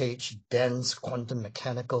 20-page dense quantum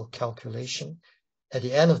mechanical calculation. At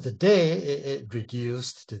the end of the day, it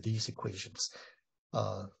reduced to these equations.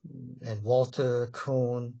 And Walter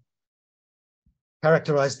Kohn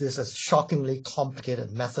characterized this as a shockingly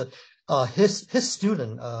complicated method. His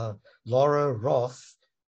student, Laura Roth,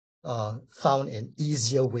 found an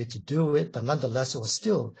easier way to do it, but nonetheless, it was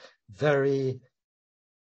still very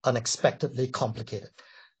unexpectedly complicated.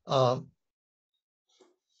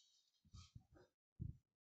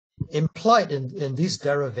 Implied in these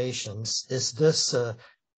derivations is this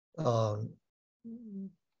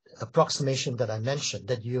approximation that I mentioned,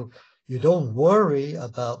 that you don't worry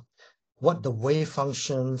about what the wave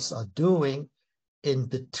functions are doing in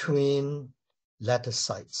between lattice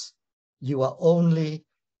sites. You are only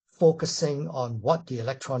focusing on what the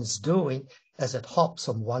electron is doing as it hops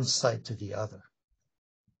from one site to the other.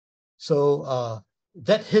 So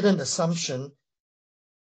that hidden assumption,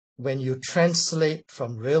 when you translate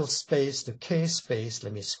from real space to K space,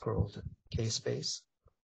 let me scroll to K space.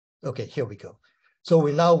 Okay, here we go. So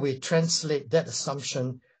we translate that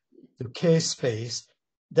assumption to K space.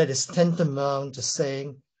 That is tantamount to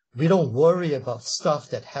saying we don't worry about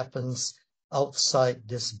stuff that happens outside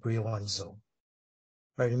this Brillouin zone.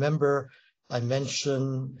 Right? Remember, I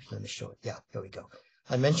mentioned, let me show it. Yeah, here we go.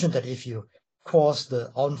 I mentioned that if you cause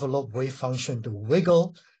the envelope wave function to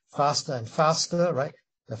wiggle faster and faster, right?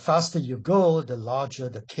 The faster you go, the larger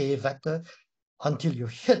the K vector until you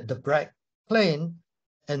hit the Bragg plane,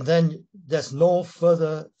 and then there's no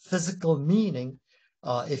further physical meaning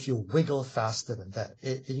if you wiggle faster than that.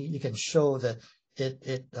 You can show that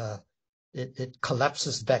it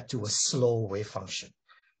collapses back to a slow wave function.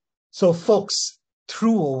 So folks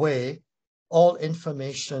threw away all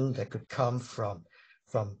information that could come from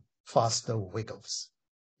faster wiggles.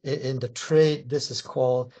 In the trade, this is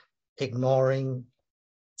called ignoring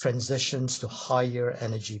transitions to higher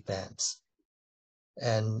energy bands.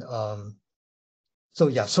 And so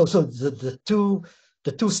the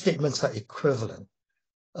two statements are equivalent.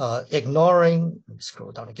 Ignoring, let me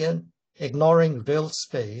scroll down again, ignoring real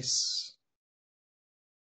space,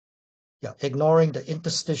 ignoring the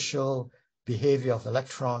interstitial behavior of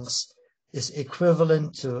electrons is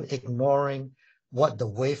equivalent to ignoring what the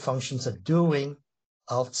wave functions are doing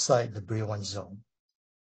outside the Brillouin zone.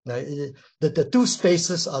 Now, the two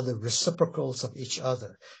spaces are the reciprocals of each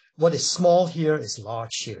other. What is small here is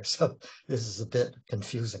large here, so this is a bit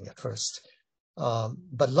confusing at first.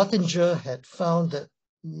 But Luttinger had found that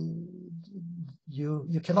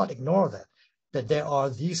you cannot ignore that there are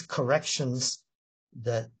these corrections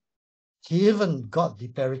that he even got the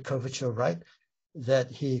Berry curvature right,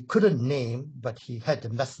 that he couldn't name, but he had the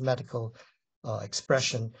mathematical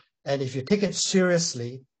expression. And if you take it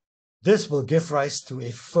seriously, this will give rise to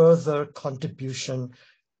a further contribution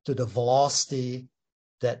to the velocity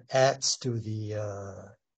that adds to the,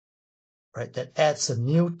 that adds a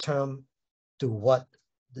new term to what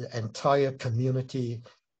the entire community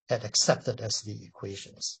had accepted as the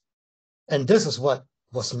equations. And this is what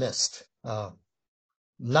was missed.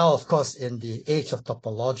 Now, of course, in the age of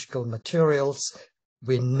topological materials,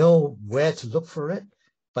 we know where to look for it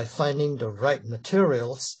by finding the right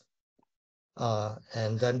materials,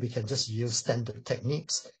 and then we can just use standard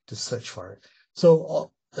techniques to search for it.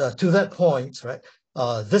 So to that point, right,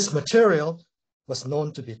 this material was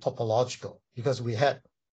known to be topological because we had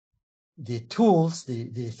the tools,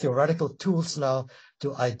 the theoretical tools now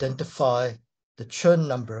to identify the Chern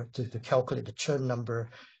number, to calculate the Chern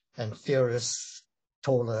number, and theorists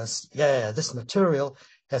told us, this material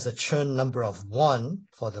has a Chern number of 1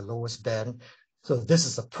 for the lowest band. So this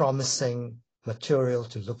is a promising material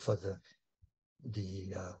to look for the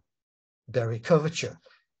Berry curvature.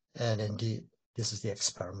 And indeed, this is the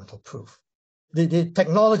experimental proof. The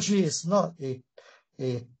technology is not a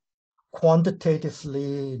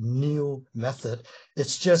quantitatively new method.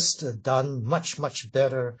 It's just done much, much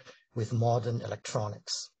better with modern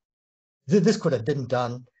electronics. This could have been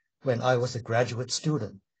done when I was a graduate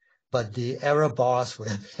student, but the error bars would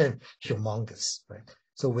have been humongous, right?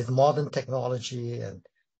 So with modern technology and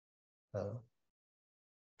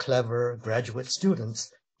clever graduate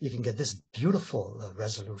students, you can get this beautiful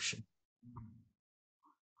resolution.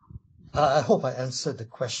 I hope I answered the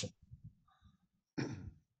question.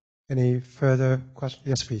 Any further questions?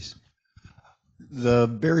 Yes, please. The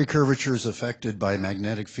Berry curvature is affected by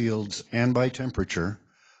magnetic fields and by temperature.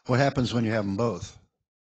 What happens when you have them both?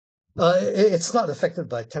 It's not affected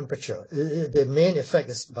by temperature. The main effect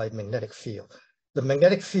is by magnetic field. The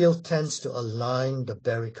magnetic field tends to align the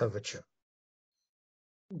Berry curvature,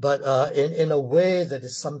 but in a way that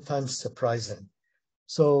is sometimes surprising.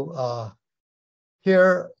 So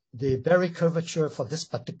here, the Berry curvature for this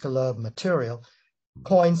particular material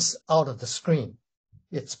points out of the screen.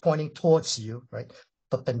 It's pointing towards you, right,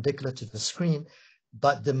 perpendicular to the screen,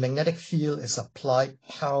 but the magnetic field is applied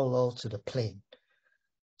parallel to the plane.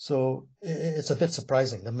 So it's a bit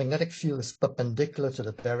surprising. The magnetic field is perpendicular to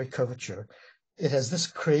the Berry curvature. It has this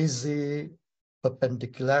crazy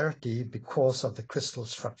perpendicularity because of the crystal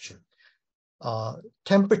structure.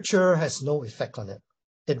 Temperature has no effect on it.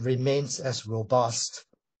 It remains as robust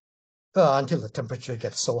until the temperature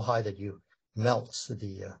gets so high that you melt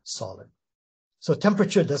the solid. So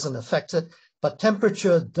temperature doesn't affect it, but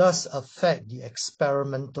temperature does affect the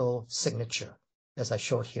experimental signature, as I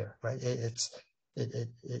showed here, right? It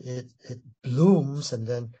blooms and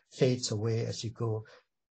then fades away as you go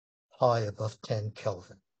high above 10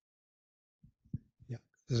 Kelvin. Yeah,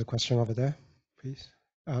 there's a question over there, please.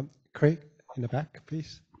 Craig, in the back,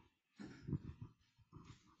 please.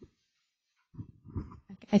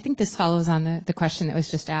 I think this follows on the question that was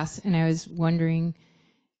just asked, and I was wondering,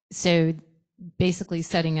 so basically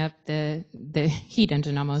setting up the heat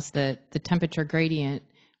engine, almost the temperature gradient,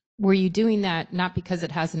 were you doing that not because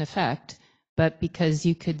it has an effect, but because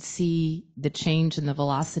you could see the change in the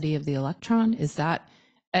velocity of the electron? Is that,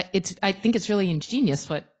 I think it's really ingenious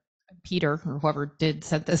what Peter or whoever did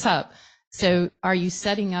set this up. So are you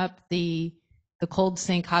setting up the cold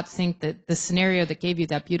sink, hot sink, the scenario that gave you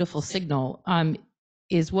that beautiful signal,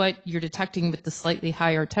 is what you're detecting with the slightly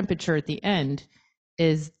higher temperature at the end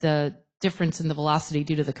is the difference in the velocity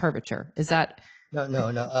due to the curvature? Is that? No.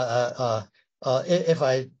 If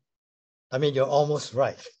I I mean, you're almost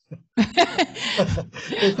right.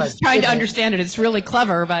 I was trying to understand it. It's really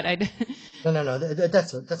clever, but I. No.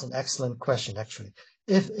 That's an excellent question, actually.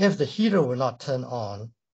 If the heater were not turned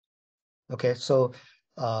on, okay, so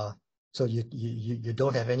you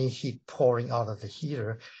don't have any heat pouring out of the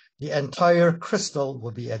heater, the entire crystal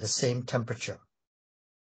would be at the same temperature,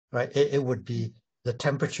 right? It would be the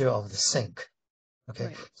temperature of the sink. Okay,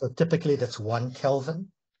 Right. so typically that's 1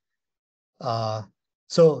 Kelvin.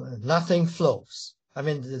 So nothing flows. I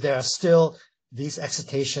mean, there are still these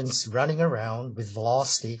excitations running around with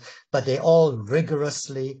velocity, but they all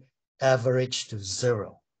rigorously average to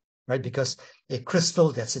 0, right? Because a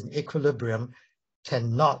crystal that's in equilibrium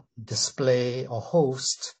cannot display or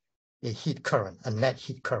host a heat current, a net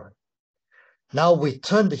heat current. Now we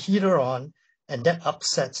turn the heater on, and that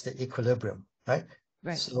upsets the equilibrium, right?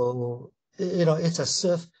 Right. So, it's as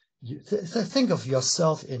if you think of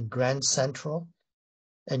yourself in Grand Central,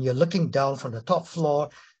 and you're looking down from the top floor,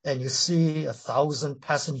 and you see 1,000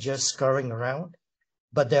 passengers scurrying around,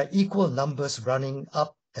 but there are equal numbers running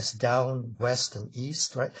up as down, west and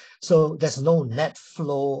east, right? So there's no net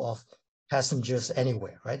flow of passengers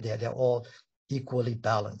anywhere, right? They're all equally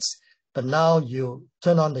balanced. But now you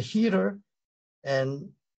turn on the heater, and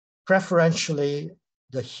preferentially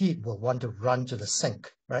the heat will want to run to the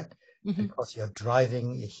sink, right? Mm-hmm. Because you're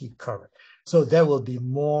driving a heat current. So there will be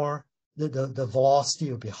more, the velocity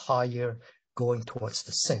will be higher going towards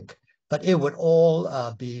the sink. But it would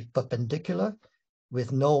all be perpendicular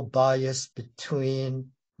with no bias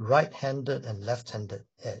between right-handed and left-handed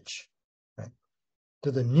edge, right? So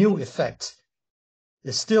the new effect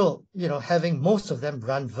is still, having most of them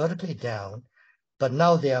run vertically down, but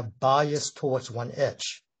now they are biased towards one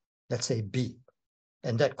edge, let's say B,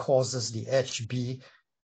 and that causes the edge B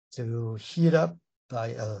to heat up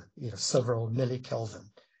by several millikelvin.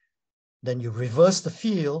 Then you reverse the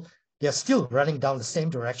field, they're still running down the same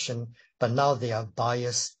direction, but now they are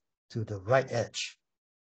biased to the right edge.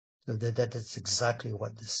 So that is exactly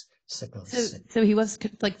what this signal is saying. So he was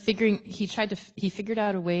like he figured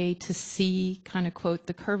out a way to see, kind of quote,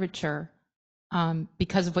 the curvature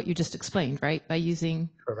because of what you just explained, right? By using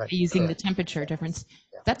Correct. the temperature difference.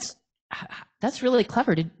 Yeah. That's really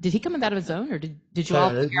clever. Did he come with that of his own, or did you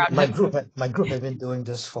all figure out? My group has been doing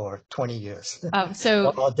this for 20 years. Oh,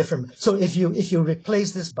 so all different. So if you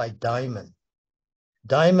replace this by diamond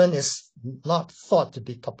is not thought to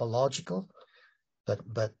be topological,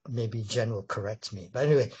 but maybe Jen will correct me. But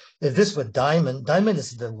anyway, if this were diamond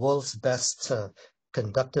is the world's best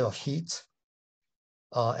conductor of heat.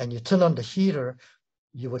 And you turn on the heater,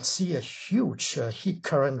 you would see a huge heat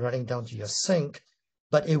current running down to your sink,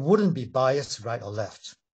 but it wouldn't be biased right or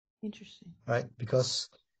left. Interesting. Right? Because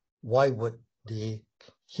why would the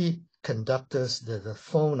heat conductors, the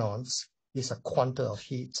phonons, these are quanta of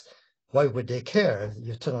heat, why would they care if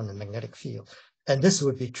you turn on the magnetic field? And this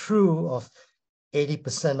would be true of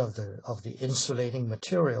 80% of the insulating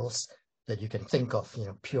materials that you can think of,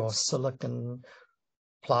 pure silicon,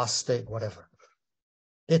 plastic, whatever.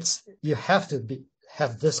 You have to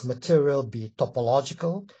have this material be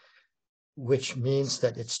topological, which means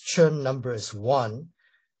that its Chern number is 1,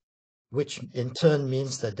 which in turn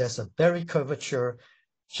means that there's a Berry curvature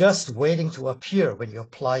just waiting to appear when you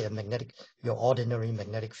apply your ordinary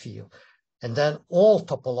magnetic field. And then all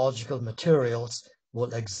topological materials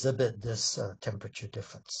will exhibit this temperature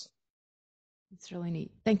difference. It's really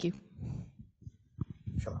neat. Thank you.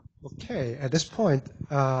 Sure. Okay, at this point,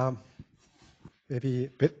 maybe a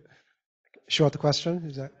bit short question.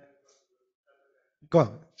 Is that? Go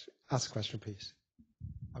on, ask a question, please.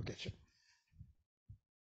 I'll get you.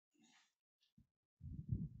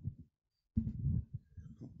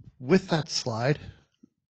 With that slide,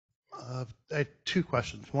 I had 2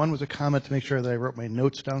 questions. One was a comment to make sure that I wrote my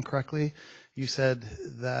notes down correctly. You said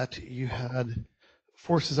that you had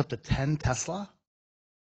forces up to 10 Tesla?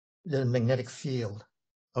 The magnetic field.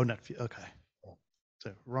 Oh, net field. Okay.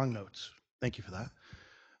 So wrong notes. Thank you for that.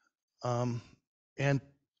 And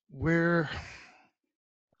we're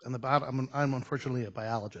on the bottom. I'm unfortunately a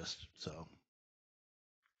biologist, so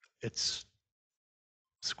it's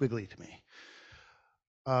squiggly to me.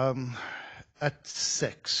 At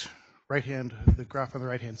 6, the graph on the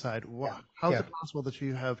right-hand side, how is it possible that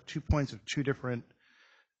you have 2 points of 2 different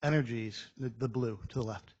energies, the blue to the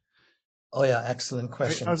left? Oh yeah, excellent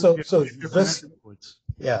question. So this,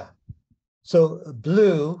 so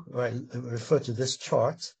blue, right, refer to this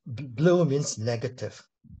chart. Blue means negative,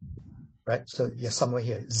 right? So you're somewhere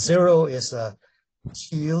here. 0 is a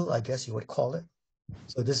teal, I guess you would call it.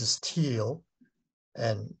 So this is teal.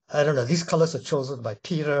 And I don't know, these colors are chosen by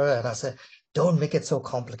Peter, and I said, don't make it so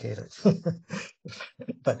complicated.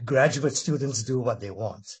 But graduate students do what they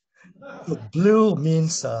want. So blue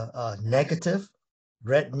means negative,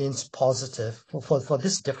 red means positive for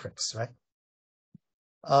this difference, right?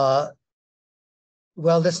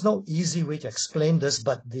 Well, there's no easy way to explain this,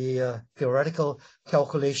 but the theoretical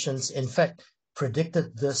calculations, in fact,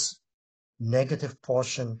 predicted this negative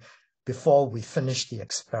portion before we finished the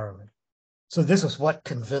experiment. So this is what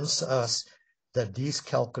convinced us that these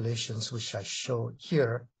calculations, which I showed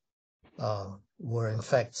here, were in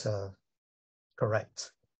fact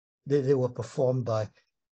correct. They were performed by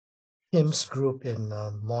Kim's group in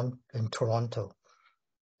Toronto,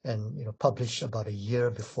 and published about a year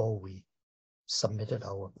before we submitted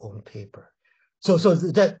our own paper. So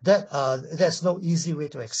that's no easy way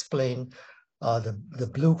to explain the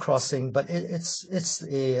blue crossing, but it's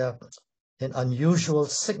an unusual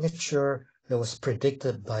signature that was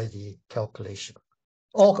predicted by the calculation,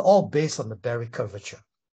 all based on the Berry curvature.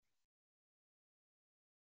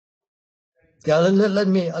 Yeah, let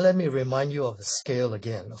me remind you of the scale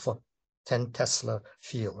again for 10 Tesla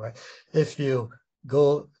field, right? If you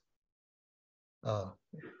go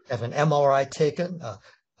have an MRI taken,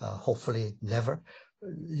 hopefully never,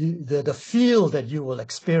 the field that you will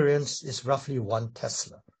experience is roughly 1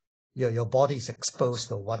 Tesla. Your body is exposed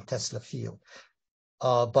to 1 Tesla field.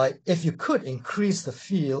 But if you could increase the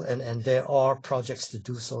field, and there are projects to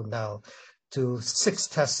do so now, to 6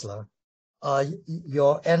 Tesla,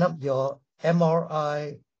 your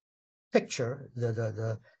MRI picture,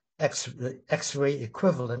 the X-ray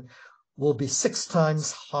equivalent, will be 6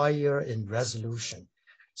 times higher in resolution.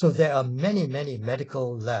 So there are many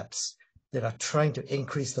medical labs that are trying to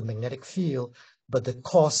increase the magnetic field, but the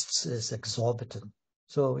costs is exorbitant.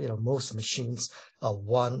 So most machines are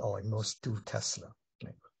 1 or at most 2 Tesla.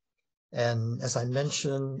 Okay. And as I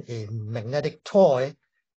mentioned, a magnetic toy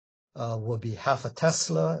will be half a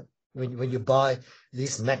Tesla. When you buy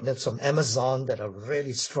these magnets from Amazon that are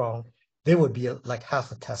really strong, they would be like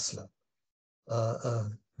half a Tesla. A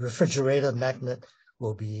refrigerator magnet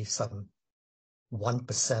will be some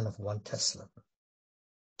 1% of 1 Tesla,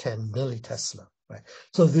 10 millitesla, right?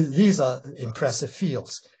 So these are impressive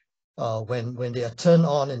fields. When they are turned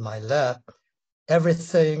on in my lab,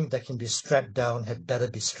 everything that can be strapped down had better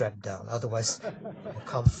be strapped down. Otherwise, it will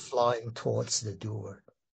come flying towards the doer.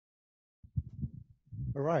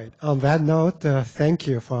 All right. On that note, thank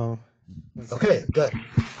you for. Okay, good.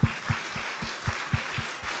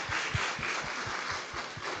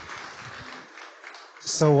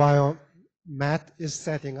 So while Matt is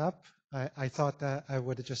setting up, I thought that I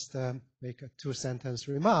would just make a 2-sentence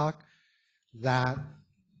remark that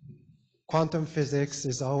quantum physics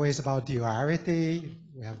is always about duality.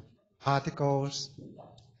 We have particles,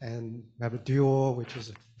 and we have a dual, which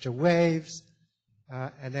is waves.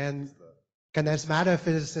 And then condensed matter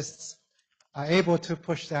physicists are able to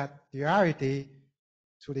push that duality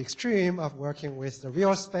to the extreme of working with the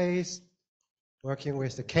real space, working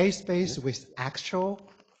with the K-space, with actual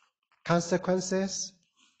consequences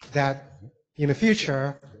that in the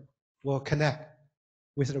future will connect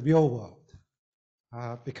with the real world.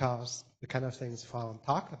 Because the kind of things Phuan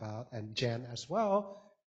talked about, and Jen as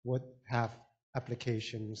well, would have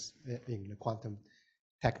applications in the quantum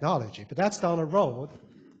technology. But that's down the road.